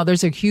 Now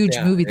there's a huge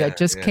movie that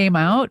just came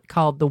out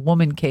called The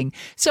Woman King.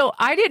 So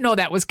I didn't know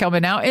that was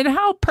coming out, and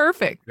how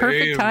perfect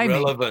timing.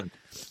 Relevant.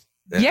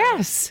 Yeah.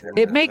 Yes.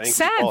 It makes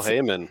sense. Paul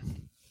Heyman.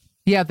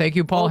 Yeah. Thank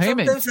you, Paul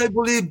Heyman. Sometimes I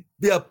believe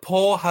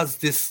Paul has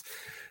this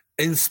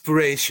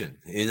inspiration,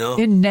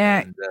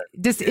 innate,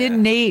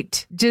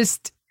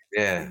 just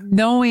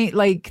knowing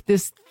like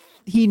this.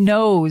 He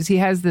knows, he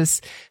has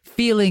this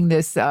feeling,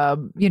 this,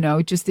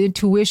 just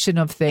intuition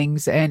of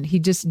things, and he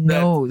just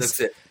knows. That's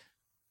it.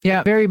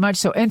 Yeah, very much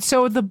so. And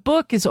so the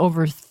book is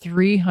over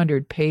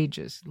 300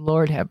 pages.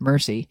 Lord have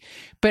mercy.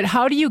 But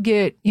how do you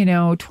get,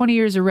 20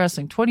 years of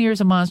wrestling, 20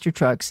 years of monster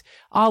trucks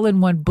all in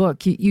one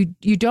book? You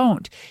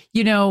don't.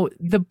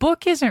 The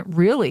book isn't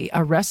really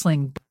a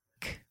wrestling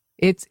book.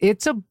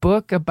 It's a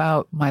book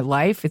about my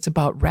life. It's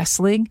about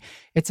wrestling.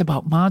 It's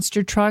about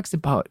monster trucks,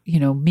 about,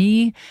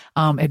 me,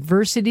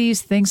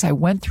 adversities, things I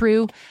went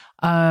through.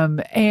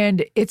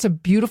 And it's a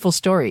beautiful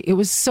story. It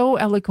was so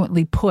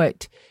eloquently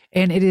put.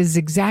 And it is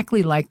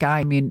exactly like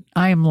I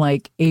am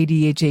like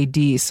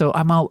ADHD, so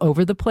I'm all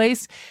over the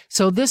place.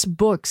 So this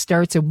book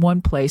starts in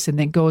one place and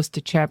then goes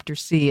to chapter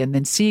C, and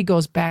then C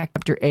goes back to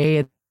chapter A,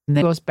 and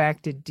then goes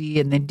back to D,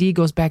 and then D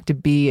goes back to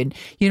B. And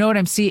you know what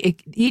I'm seeing?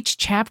 Each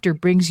chapter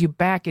brings you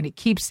back, and it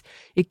keeps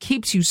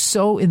you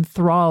so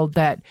enthralled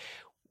that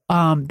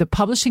the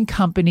publishing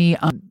company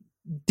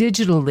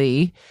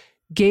digitally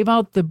gave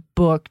out the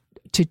book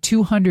to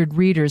 200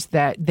 readers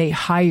that they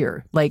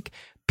hire, like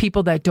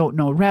people that don't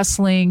know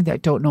wrestling,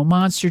 that don't know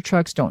monster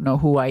trucks, don't know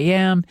who I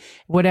am,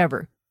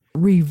 whatever.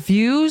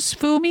 Reviews,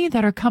 Fumi,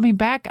 that are coming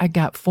back, I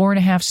got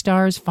 4.5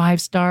 stars,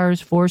 5 stars,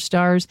 4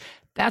 stars.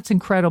 That's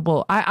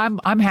incredible.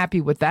 I'm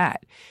happy with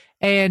that.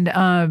 And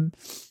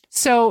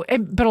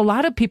but a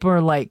lot of people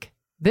are like,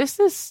 this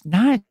is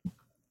not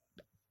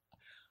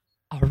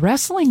a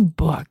wrestling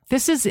book.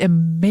 This is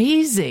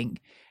amazing.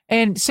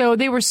 And so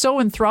they were so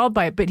enthralled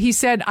by it. But he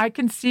said, I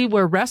can see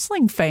where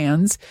wrestling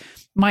fans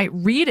might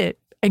read it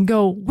and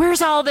go,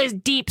 where's all this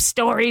deep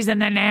stories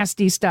and the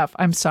nasty stuff?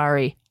 I'm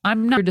sorry.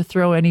 I'm not here to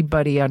throw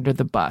anybody under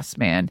the bus,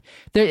 man.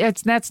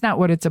 That's not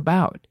what it's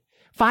about.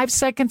 5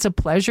 seconds of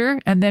pleasure,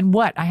 and then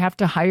what? I have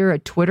to hire a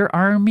Twitter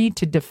army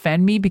to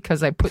defend me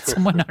because I put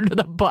someone under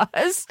the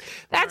bus?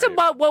 That's right.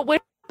 About what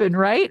would happen,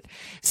 right?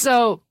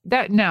 So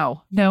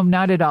no,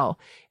 not at all.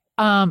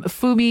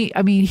 Fumi,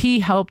 I mean, he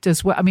helped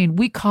as well. I mean,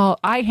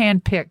 I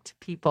handpicked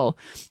people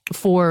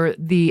for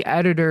the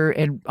editor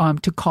and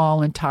to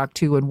call and talk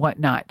to and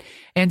whatnot.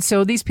 And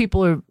so these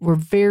people were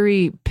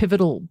very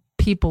pivotal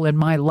people in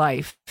my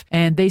life,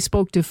 and they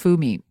spoke to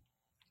Fumi.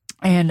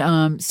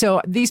 And so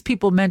these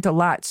people meant a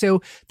lot.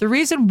 So the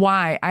reason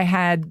why I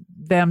had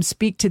them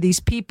speak to these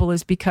people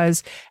is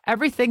because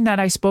everything that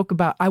I spoke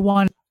about, I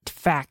wanted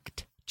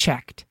fact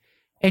checked.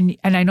 And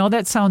I know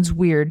that sounds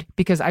weird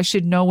because I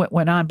should know what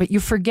went on, but you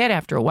forget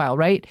after a while,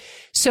 right?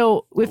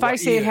 So if I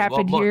say it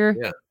happened here,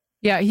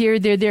 here,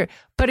 there.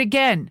 But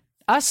again,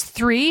 us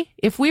three,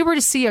 if we were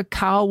to see a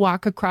cow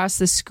walk across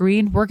the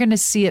screen, we're going to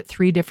see it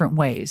 3 different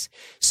ways.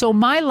 So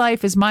my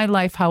life is my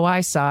life, how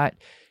I saw it.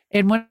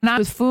 And when I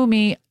was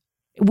Fumi,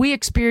 we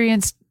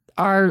experienced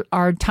our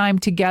time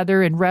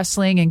together and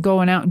wrestling and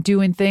going out and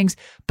doing things.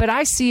 But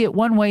I see it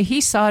one way, he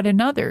saw it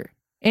another.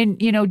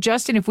 And,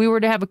 Justin, if we were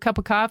to have a cup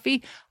of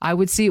coffee, I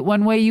would see it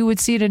one way, you would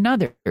see it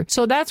another.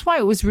 So that's why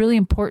it was really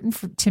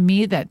important to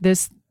me that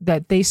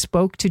they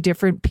spoke to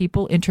different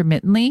people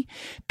intermittently,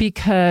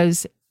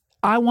 because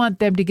I want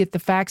them to get the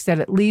facts that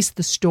at least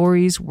the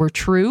stories were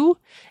true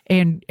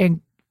and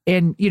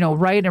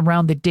right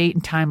around the date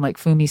and time, like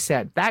Fumi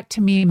said. That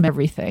to me meant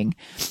everything.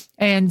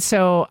 And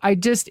so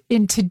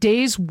in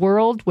today's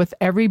world with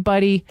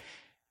everybody,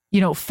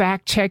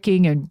 fact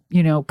checking and,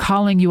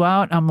 calling you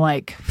out, I'm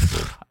like,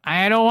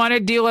 I don't want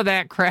to deal with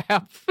that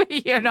crap,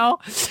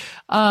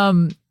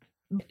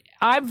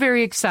 I'm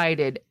very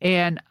excited.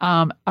 And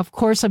of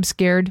course, I'm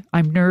scared.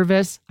 I'm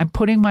nervous. I'm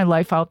putting my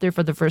life out there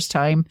for the first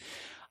time.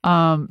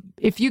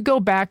 If you go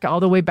back all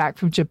the way back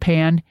from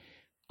Japan,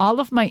 all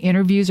of my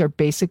interviews are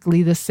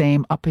basically the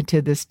same up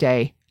until this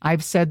day.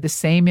 I've said the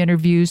same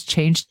interviews,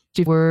 changed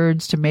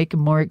words to make them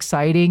more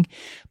exciting,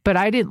 but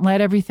I didn't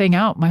let everything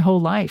out my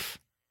whole life.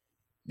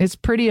 It's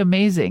pretty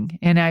amazing.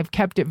 And I've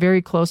kept it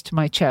very close to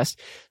my chest.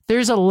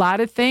 There's a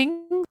lot of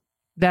things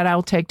that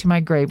I'll take to my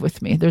grave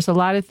with me. There's a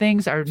lot of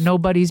things are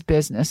nobody's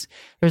business.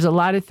 There's a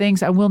lot of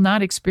things I will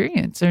not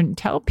experience or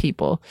tell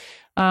people.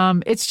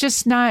 It's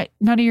just none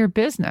of your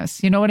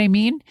business. You know what I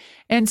mean?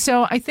 And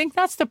so I think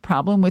that's the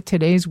problem with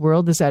today's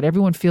world, is that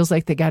everyone feels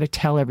like they got to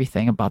tell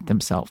everything about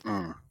themselves.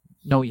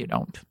 No, you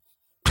don't.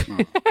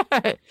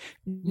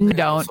 You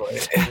don't.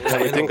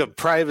 I think of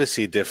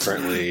privacy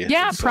differently.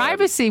 Yeah,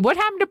 privacy. What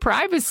happened to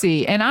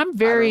privacy? And I'm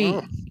very,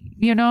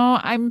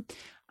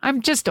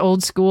 I'm just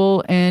old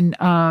school. And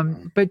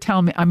but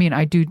tell me, I mean,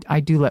 I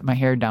do let my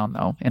hair down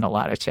though in a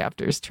lot of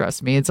chapters.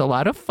 Trust me, it's a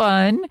lot of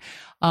fun.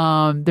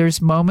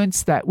 There's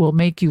moments that will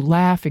make you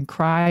laugh and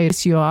cry,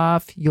 piss you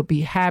off. You'll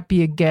be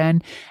happy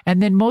again.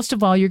 And then most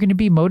of all, you're going to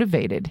be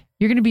motivated.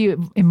 You're going to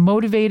be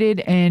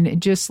motivated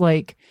and just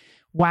like,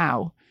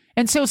 wow.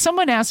 And so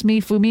someone asked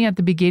me, Fumi, at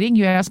the beginning,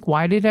 you asked,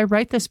 why did I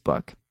write this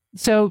book?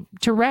 So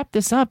to wrap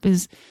this up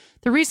is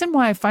the reason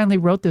why I finally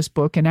wrote this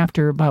book. And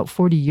after about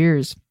 40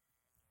 years,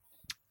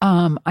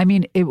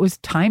 it was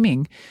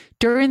timing.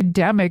 During the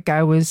pandemic,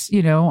 I was,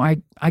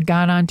 I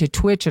got onto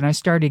Twitch and I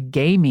started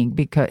gaming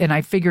and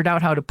I figured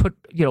out how to put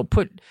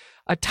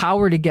a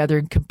tower together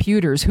in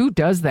computers. Who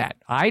does that?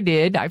 I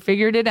did. I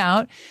figured it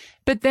out.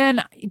 But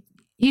then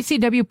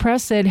ECW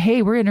Press said,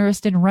 hey, we're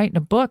interested in writing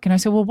a book. And I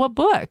said, well, what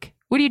book?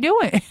 What are you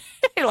doing?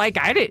 Like,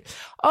 I did.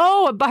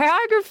 Oh, a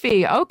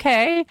biography.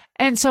 Okay.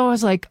 And so I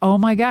was like, oh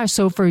my gosh.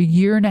 So for a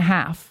year and a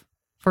half,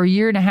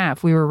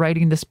 we were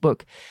writing this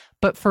book.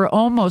 But for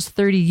almost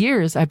 30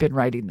 years, I've been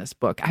writing this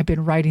book. I've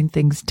been writing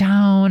things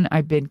down.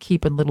 I've been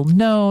keeping little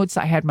notes.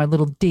 I had my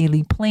little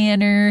daily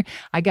planner.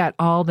 I got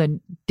all the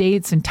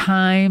dates and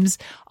times.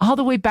 All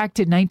the way back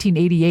to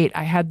 1988,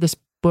 I had this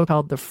book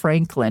called The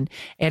Franklin,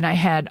 and I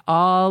had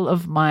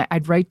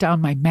I'd write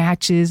down my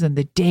matches and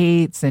the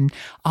dates and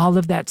all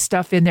of that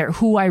stuff in there,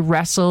 who I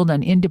wrestled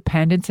on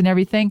Independence and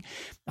everything.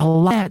 A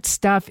lot of that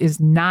stuff is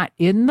not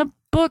in the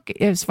book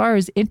as far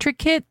as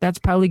intricate. That's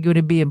probably going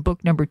to be in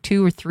book number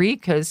 2 or 3,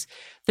 because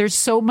there's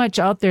so much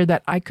out there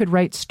that I could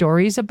write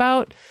stories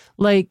about.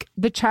 Like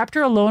the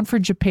chapter alone for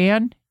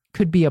Japan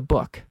could be a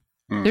book.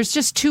 There's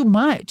just too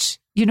much.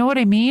 You know what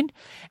I mean?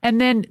 And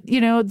then,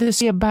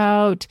 this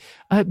about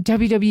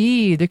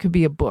WWE, there could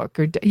be a book,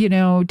 or,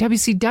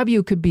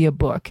 WCW could be a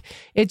book.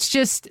 It's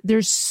just,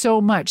 there's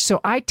so much.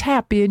 So I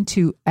tap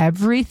into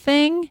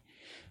everything,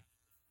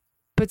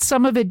 but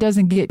some of it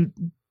doesn't get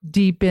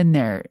deep in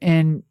there.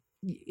 And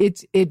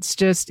it's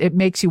just, it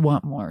makes you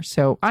want more.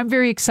 So I'm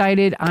very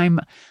excited. I'm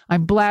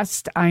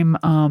blessed. I'm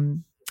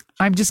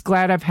I'm just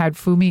glad I've had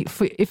Fumi.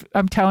 If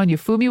I'm telling you,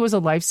 Fumi was a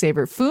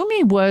lifesaver.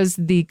 Fumi was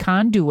the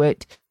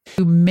conduit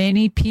to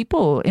many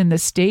people in the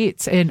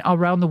States and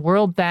around the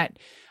world that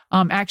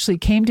actually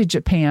came to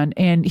Japan.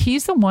 And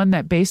he's the one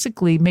that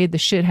basically made the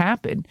shit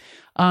happen.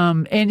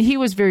 And he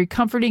was very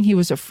comforting. He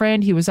was a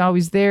friend. He was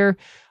always there,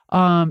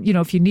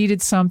 if you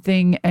needed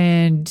something.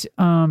 And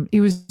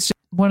he was just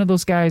one of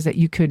those guys that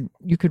you could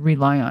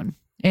rely on.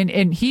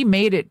 And he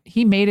made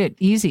it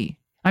easy.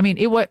 I mean,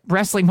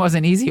 wrestling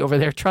wasn't easy over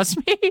there, trust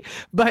me.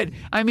 But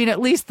I mean, at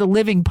least the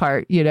living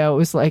part, it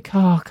was like,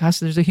 oh gosh,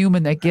 there's a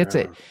human that gets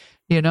it,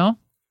 Yeah,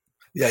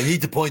 I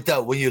need to point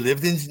out when you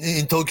lived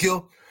in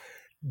Tokyo,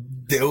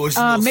 there was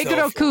no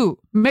Meguro-ku.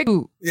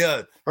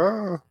 Yeah.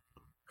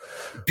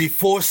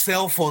 Before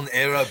cell phone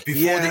era,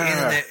 before the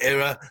internet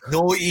era,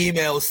 no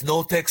emails,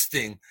 no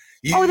texting.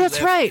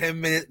 That's right.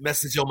 10-minute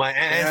message on my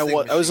ass.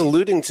 Yeah, I was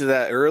alluding to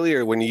that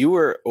earlier when you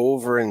were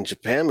over in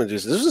Japan.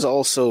 This was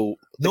also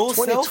no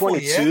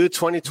 2022, cell phone,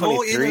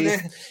 2023. No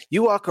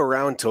you walk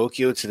around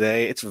Tokyo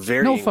today, it's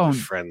very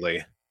English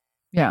friendly.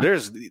 Yeah.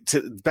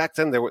 Back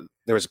then there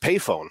was a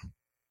payphone.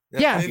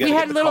 Yeah, we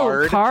had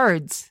little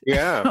cards.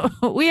 Yeah.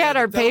 We had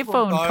our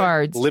payphone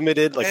cards.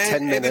 Limited,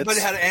 10 minutes. Everybody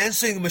had an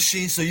answering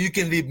machine so you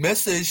can leave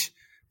message,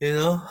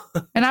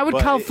 And I would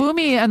call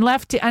Fumi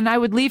and I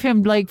would leave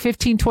him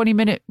 15,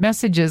 20-minute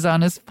messages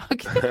on his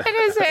fucking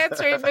his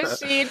answering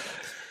machine.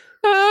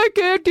 I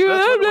can't do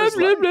it. Blah,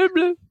 blah, blah,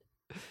 blah.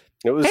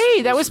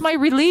 That was my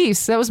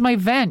release. That was my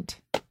vent.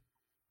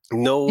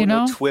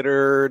 No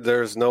Twitter.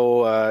 There's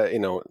no,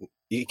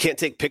 you can't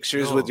take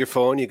pictures with your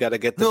phone. You got to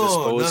get the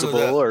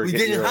disposable. We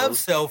didn't have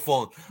cell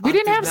phone. We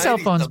didn't have cell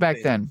phones back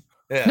then.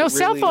 Yeah, no,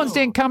 cell phones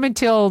didn't come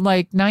until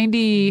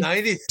 92,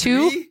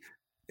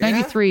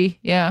 93.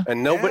 Yeah.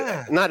 And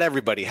not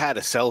everybody had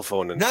a cell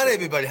phone. Not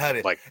everybody had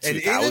it. And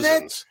the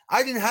internet,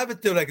 I didn't have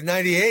it till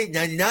 98,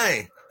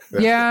 99.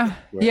 Yeah.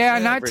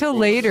 Not till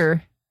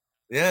later.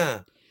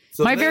 Yeah.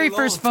 So my very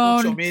first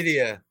phone. Social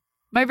media.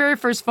 My very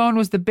first phone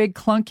was the big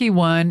clunky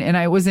one, and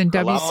I was in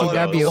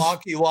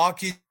WCW.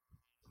 Walkie.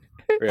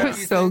 It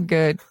was so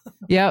good.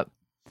 Yep.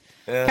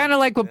 Yeah. Kind of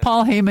like what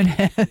Paul Heyman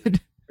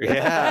had.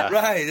 Yeah.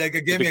 Right. Like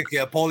a gimmick.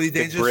 Yeah. Paulie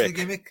Dangerously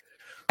gimmick.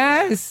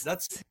 Yes.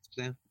 That's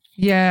yeah.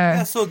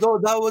 Yeah. So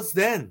that was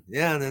then.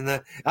 Yeah. And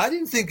then I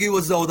didn't think it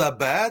was all that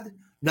bad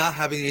not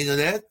having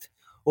internet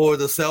or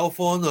the cell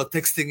phone or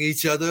texting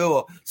each other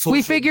or social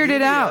we figured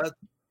media. It out.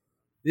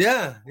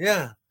 Yeah.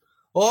 Yeah.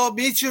 Oh, I'll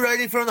meet you right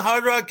in front of the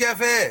Hard Rock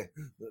Cafe.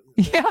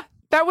 Yeah.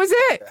 That was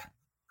it.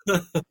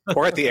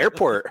 Or at the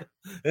airport.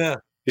 Yeah.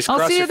 Just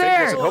I'll see you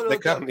there. And hope they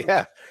come.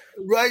 Yeah.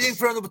 Right in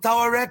front of the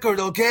Tower Record,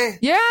 okay?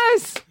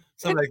 Yes.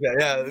 Something like that.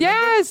 Yeah. Remember?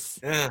 Yes.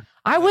 Yeah.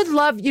 I would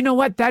love,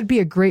 what? That'd be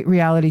a great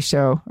reality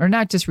show, or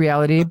not just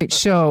reality, but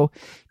show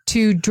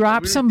to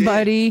drop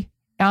somebody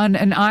on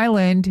an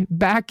island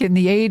back in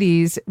the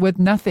 80s with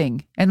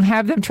nothing and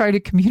have them try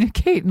to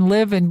communicate and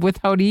live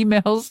without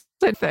emails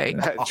and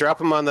things. Drop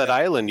them on that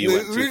island you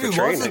went to really for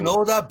training. Wasn't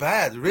all that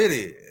bad,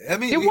 really. I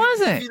mean, it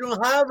wasn't. If you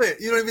don't have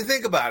it, you don't even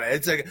think about it.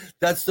 It's like,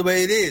 that's the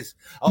way it is.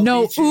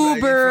 No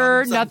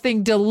Uber,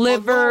 nothing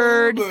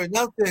delivered. No Uber,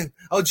 nothing.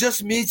 I'll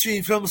just meet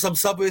you from some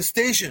subway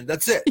station.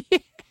 That's it.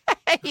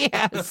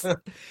 Yes.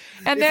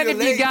 And then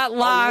if you got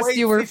lost,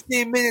 you were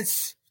 15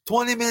 minutes,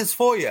 20 minutes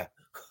for you.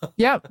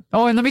 Yep.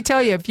 Oh, and let me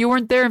tell you, if you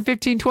weren't there in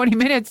 15, 20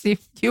 minutes,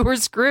 you were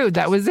screwed.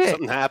 That was it.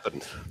 Something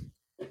happened.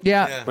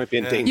 Yeah. Might be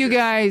in danger. You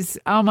guys,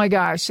 oh my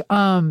gosh.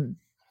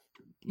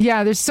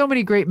 Yeah, there's so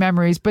many great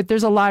memories, but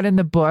there's a lot in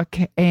the book,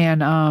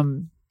 and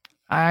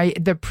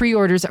the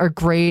pre-orders are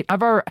great.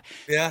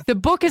 The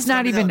book is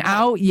not even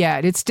out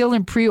yet. It's still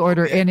in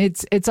pre-order, and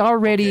it's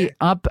already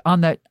up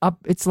on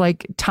it's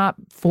like top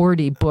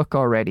 40 book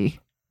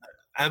already.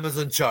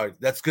 Amazon chart.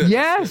 That's good.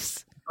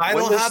 Yes. I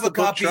don't have a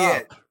copy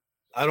yet.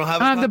 I don't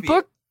have a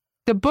copy.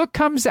 The book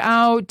comes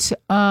out.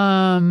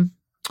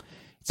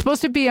 It's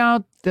supposed to be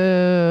out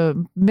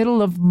the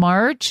middle of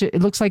March.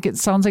 It sounds like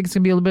it's going to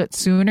be a little bit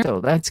sooner.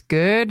 So that's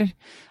good.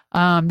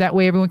 That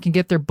way everyone can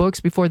get their books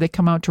before they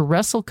come out to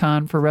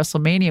WrestleCon for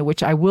WrestleMania,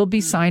 which I will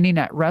be signing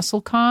at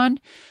WrestleCon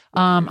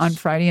on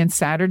Friday and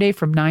Saturday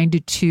from 9 to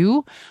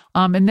 2.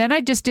 And then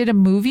I just did a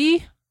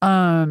movie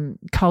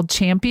called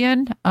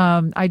Champion.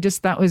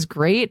 That was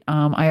great.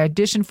 I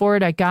auditioned for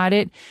it. I got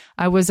it.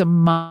 I was a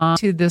mom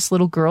to this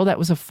little girl that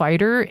was a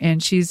fighter,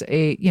 and she's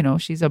a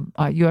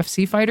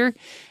UFC fighter.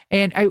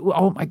 And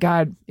oh my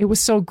God, it was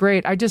so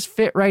great. I just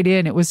fit right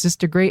in. It was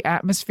just a great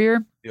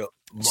atmosphere. Yep.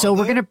 So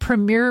we're going to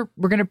premiere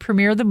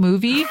the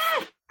movie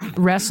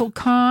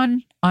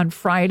WrestleCon on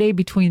Friday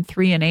between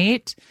 3 and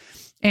 8.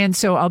 And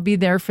so I'll be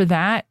there for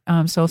that.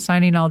 So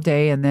signing all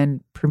day and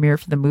then premiere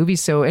for the movie.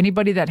 So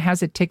anybody that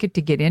has a ticket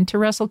to get into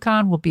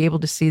WrestleCon will be able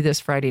to see this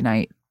Friday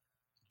night.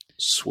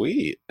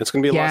 Sweet. It's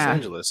going to be in Los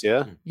Angeles,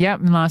 yeah? Yep,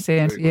 in Los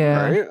Angeles,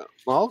 yeah. All right.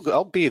 Well,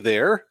 I'll be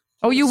there.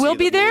 Oh, you will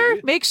be there?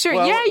 Movie. Make sure.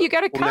 Well, you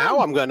got to come. Now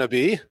I'm going to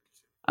be.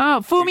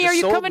 Oh, Fumi, are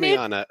you coming in?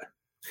 On it.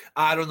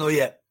 I don't know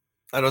yet.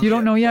 You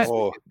don't know yet?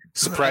 Oh,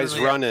 surprise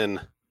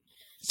run-in.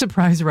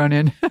 Surprise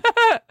run-in.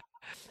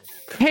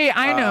 Hey,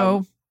 I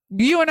know.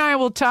 you and I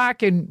will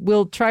talk and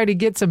we'll try to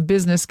get some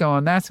business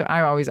going. That's what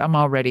I'm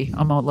all ready.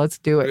 Let's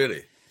do it.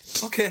 Really?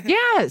 Okay.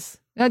 Yes.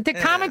 The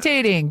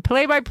commentating,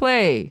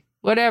 play-by-play,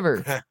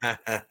 whatever.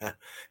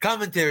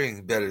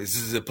 Commentating better. This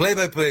is a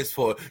play-by-play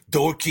for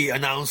dorky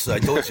announcer. I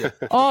told you.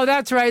 Oh,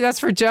 that's right. That's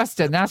for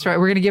Justin. That's right.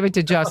 We're going to give it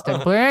to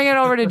Justin. Bring it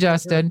over to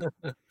Justin.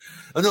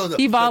 No,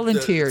 he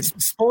volunteered.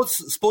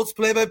 Sports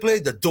play-by-play,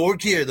 the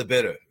dorkier the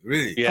better.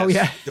 Really. Yes. Oh,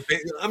 yeah.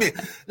 I mean,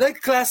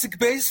 like classic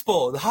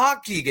baseball, the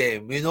hockey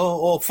game,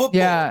 or football.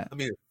 Yeah. I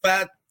mean,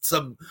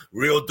 some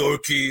real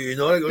dorky,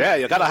 Yeah,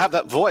 you got to have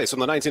that voice from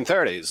the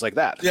 1930s, like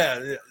that.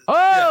 Yeah.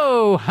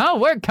 Oh,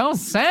 Howard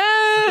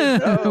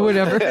Cosell.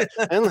 Whatever.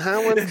 And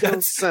Howard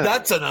Cosell.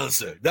 That's an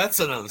answer.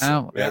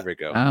 Oh, there we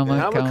go. Howard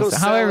Cosell. Cosell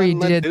However he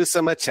and did. Medusa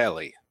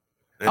Michelli.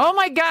 Oh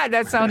my God,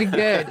 that sounded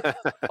good.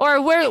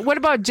 Or what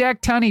about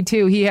Jack Tunney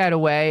too? He had a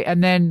way,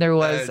 and then there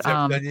was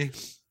I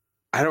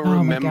don't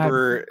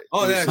remember.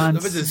 Oh, yeah.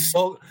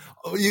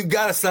 You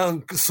gotta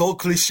sound so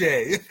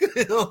cliche,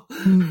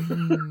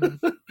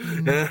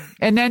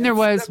 And then there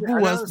was who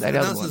was that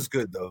other one? Is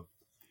good though.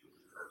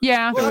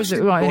 Yeah, there was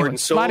a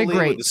lot of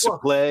great.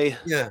 Display.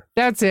 Yeah,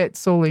 that's it.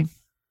 Solely.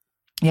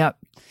 Yep.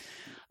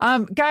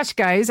 Gosh,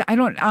 guys, I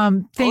don't.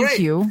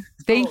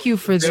 Thank you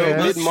for the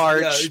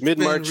mid-March.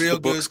 The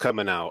book's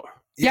coming out.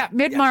 Yeah,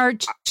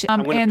 mid-March.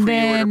 I'm going to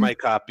pre-order my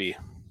copy.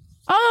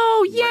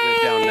 Oh, yay! Write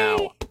it down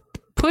now.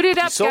 Put it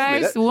up,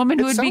 guys. The Woman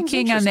Who Would Be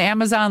King on the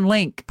Amazon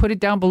link. Put it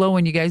down below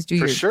when you guys do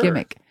your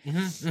gimmick.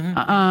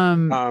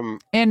 Mm-hmm.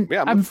 And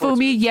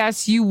Fumi,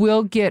 yes, you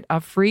will get a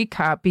free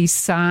copy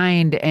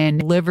signed and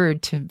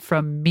delivered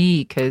from me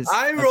because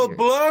I wrote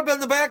blurb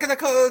on the back of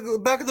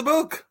the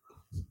book.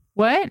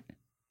 What?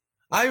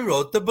 I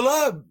wrote the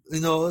blurb.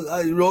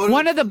 I wrote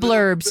one of the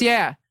blurbs.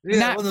 Yeah.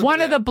 Not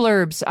one of the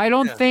blurbs. I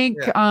don't think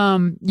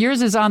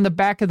yours is on the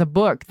back of the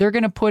book. They're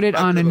going to put it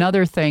on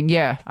another thing.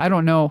 Yeah. I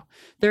don't know.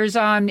 There's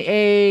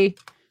they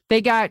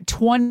got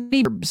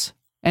 20 blurbs.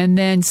 And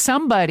then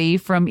somebody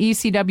from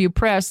ECW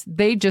Press,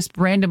 they just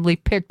randomly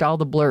picked all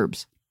the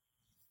blurbs.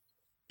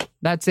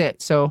 That's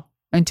it. So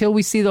until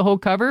we see the whole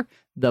cover,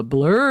 the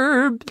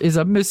blurb is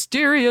a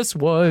mysterious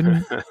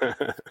one.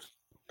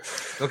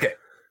 Okay.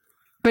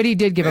 But he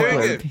did give a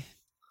blurb. Good.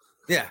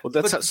 Yeah. Well,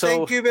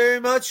 thank you very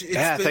much.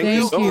 Thank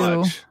you so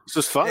much. This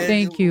was fun.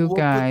 Thank you, guys.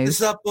 We'll put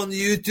this up on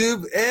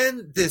YouTube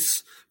and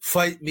this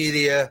Fight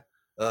Media,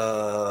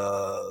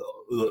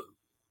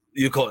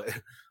 you call it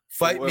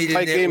Fight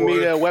Game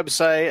Media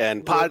website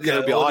and podcast.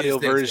 It'll be audio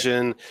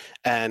version.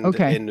 And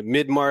in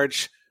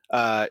mid-March,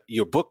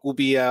 your book will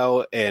be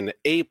out. In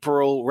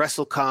April,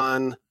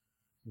 WrestleCon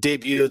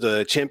debut,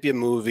 the Champion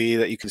movie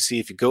that you can see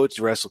if you go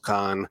to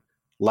WrestleCon.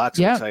 Lots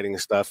of exciting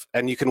stuff.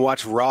 And you can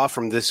watch Raw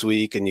from this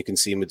week, and you can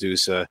see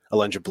Medusa,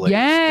 Alundra Blaze,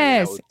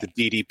 the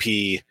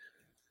DDP,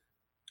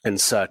 and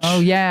such.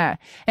 Oh, yeah.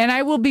 And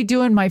I will be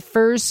doing my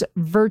first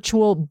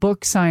virtual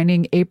book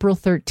signing April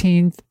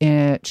 13th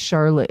in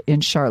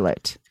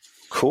Charlotte.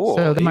 Cool.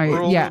 So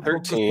April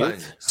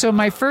 13th. So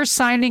my first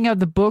signing of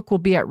the book will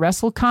be at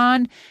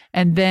WrestleCon,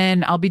 and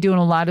then I'll be doing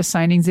a lot of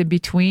signings in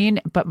between.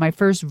 But my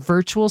first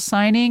virtual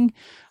signing,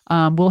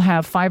 we'll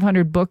have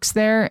 500 books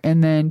there,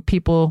 and then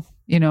people...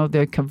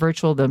 the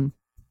virtual, them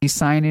be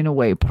signing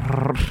away.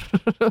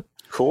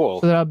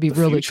 Cool. So that'll be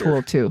really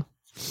cool too.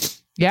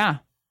 Yeah,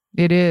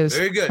 it is.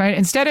 Very good. Right?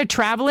 Instead of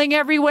traveling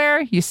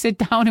everywhere, you sit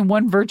down in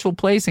one virtual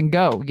place and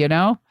go,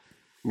 Yeah.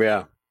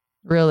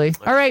 Really.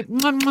 All right.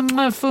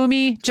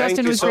 Fumi,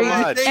 Justin was great.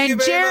 Much. And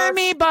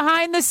Jeremy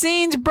behind the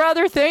scenes,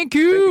 brother. Thank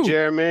you.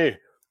 Jeremy.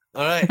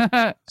 All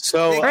right.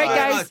 So, all right,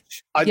 guys.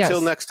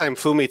 Until next time,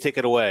 Fumi, take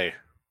it away.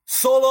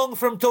 So long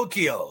from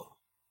Tokyo.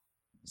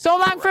 So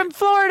long from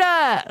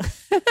Florida.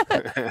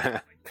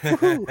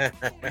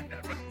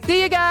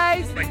 See you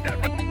guys. Write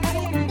that down.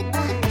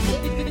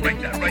 Write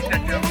that down. Write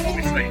that down.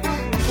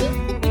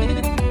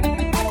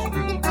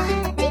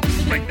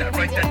 Write that down.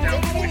 Write that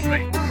down.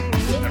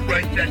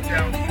 Write that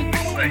down.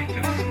 Write that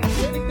down.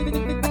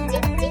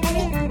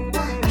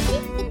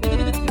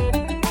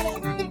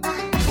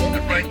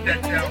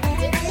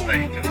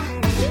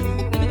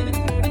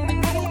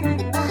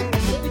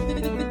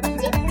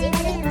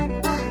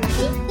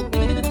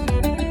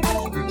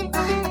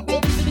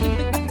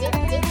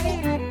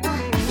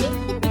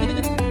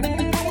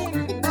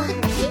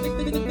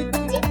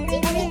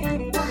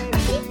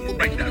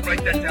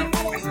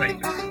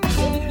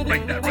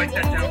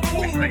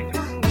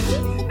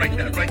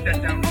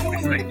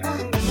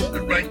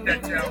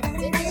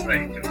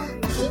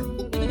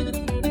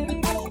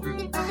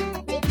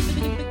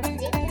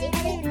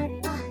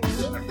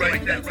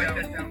 Write that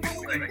down.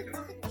 Write that down.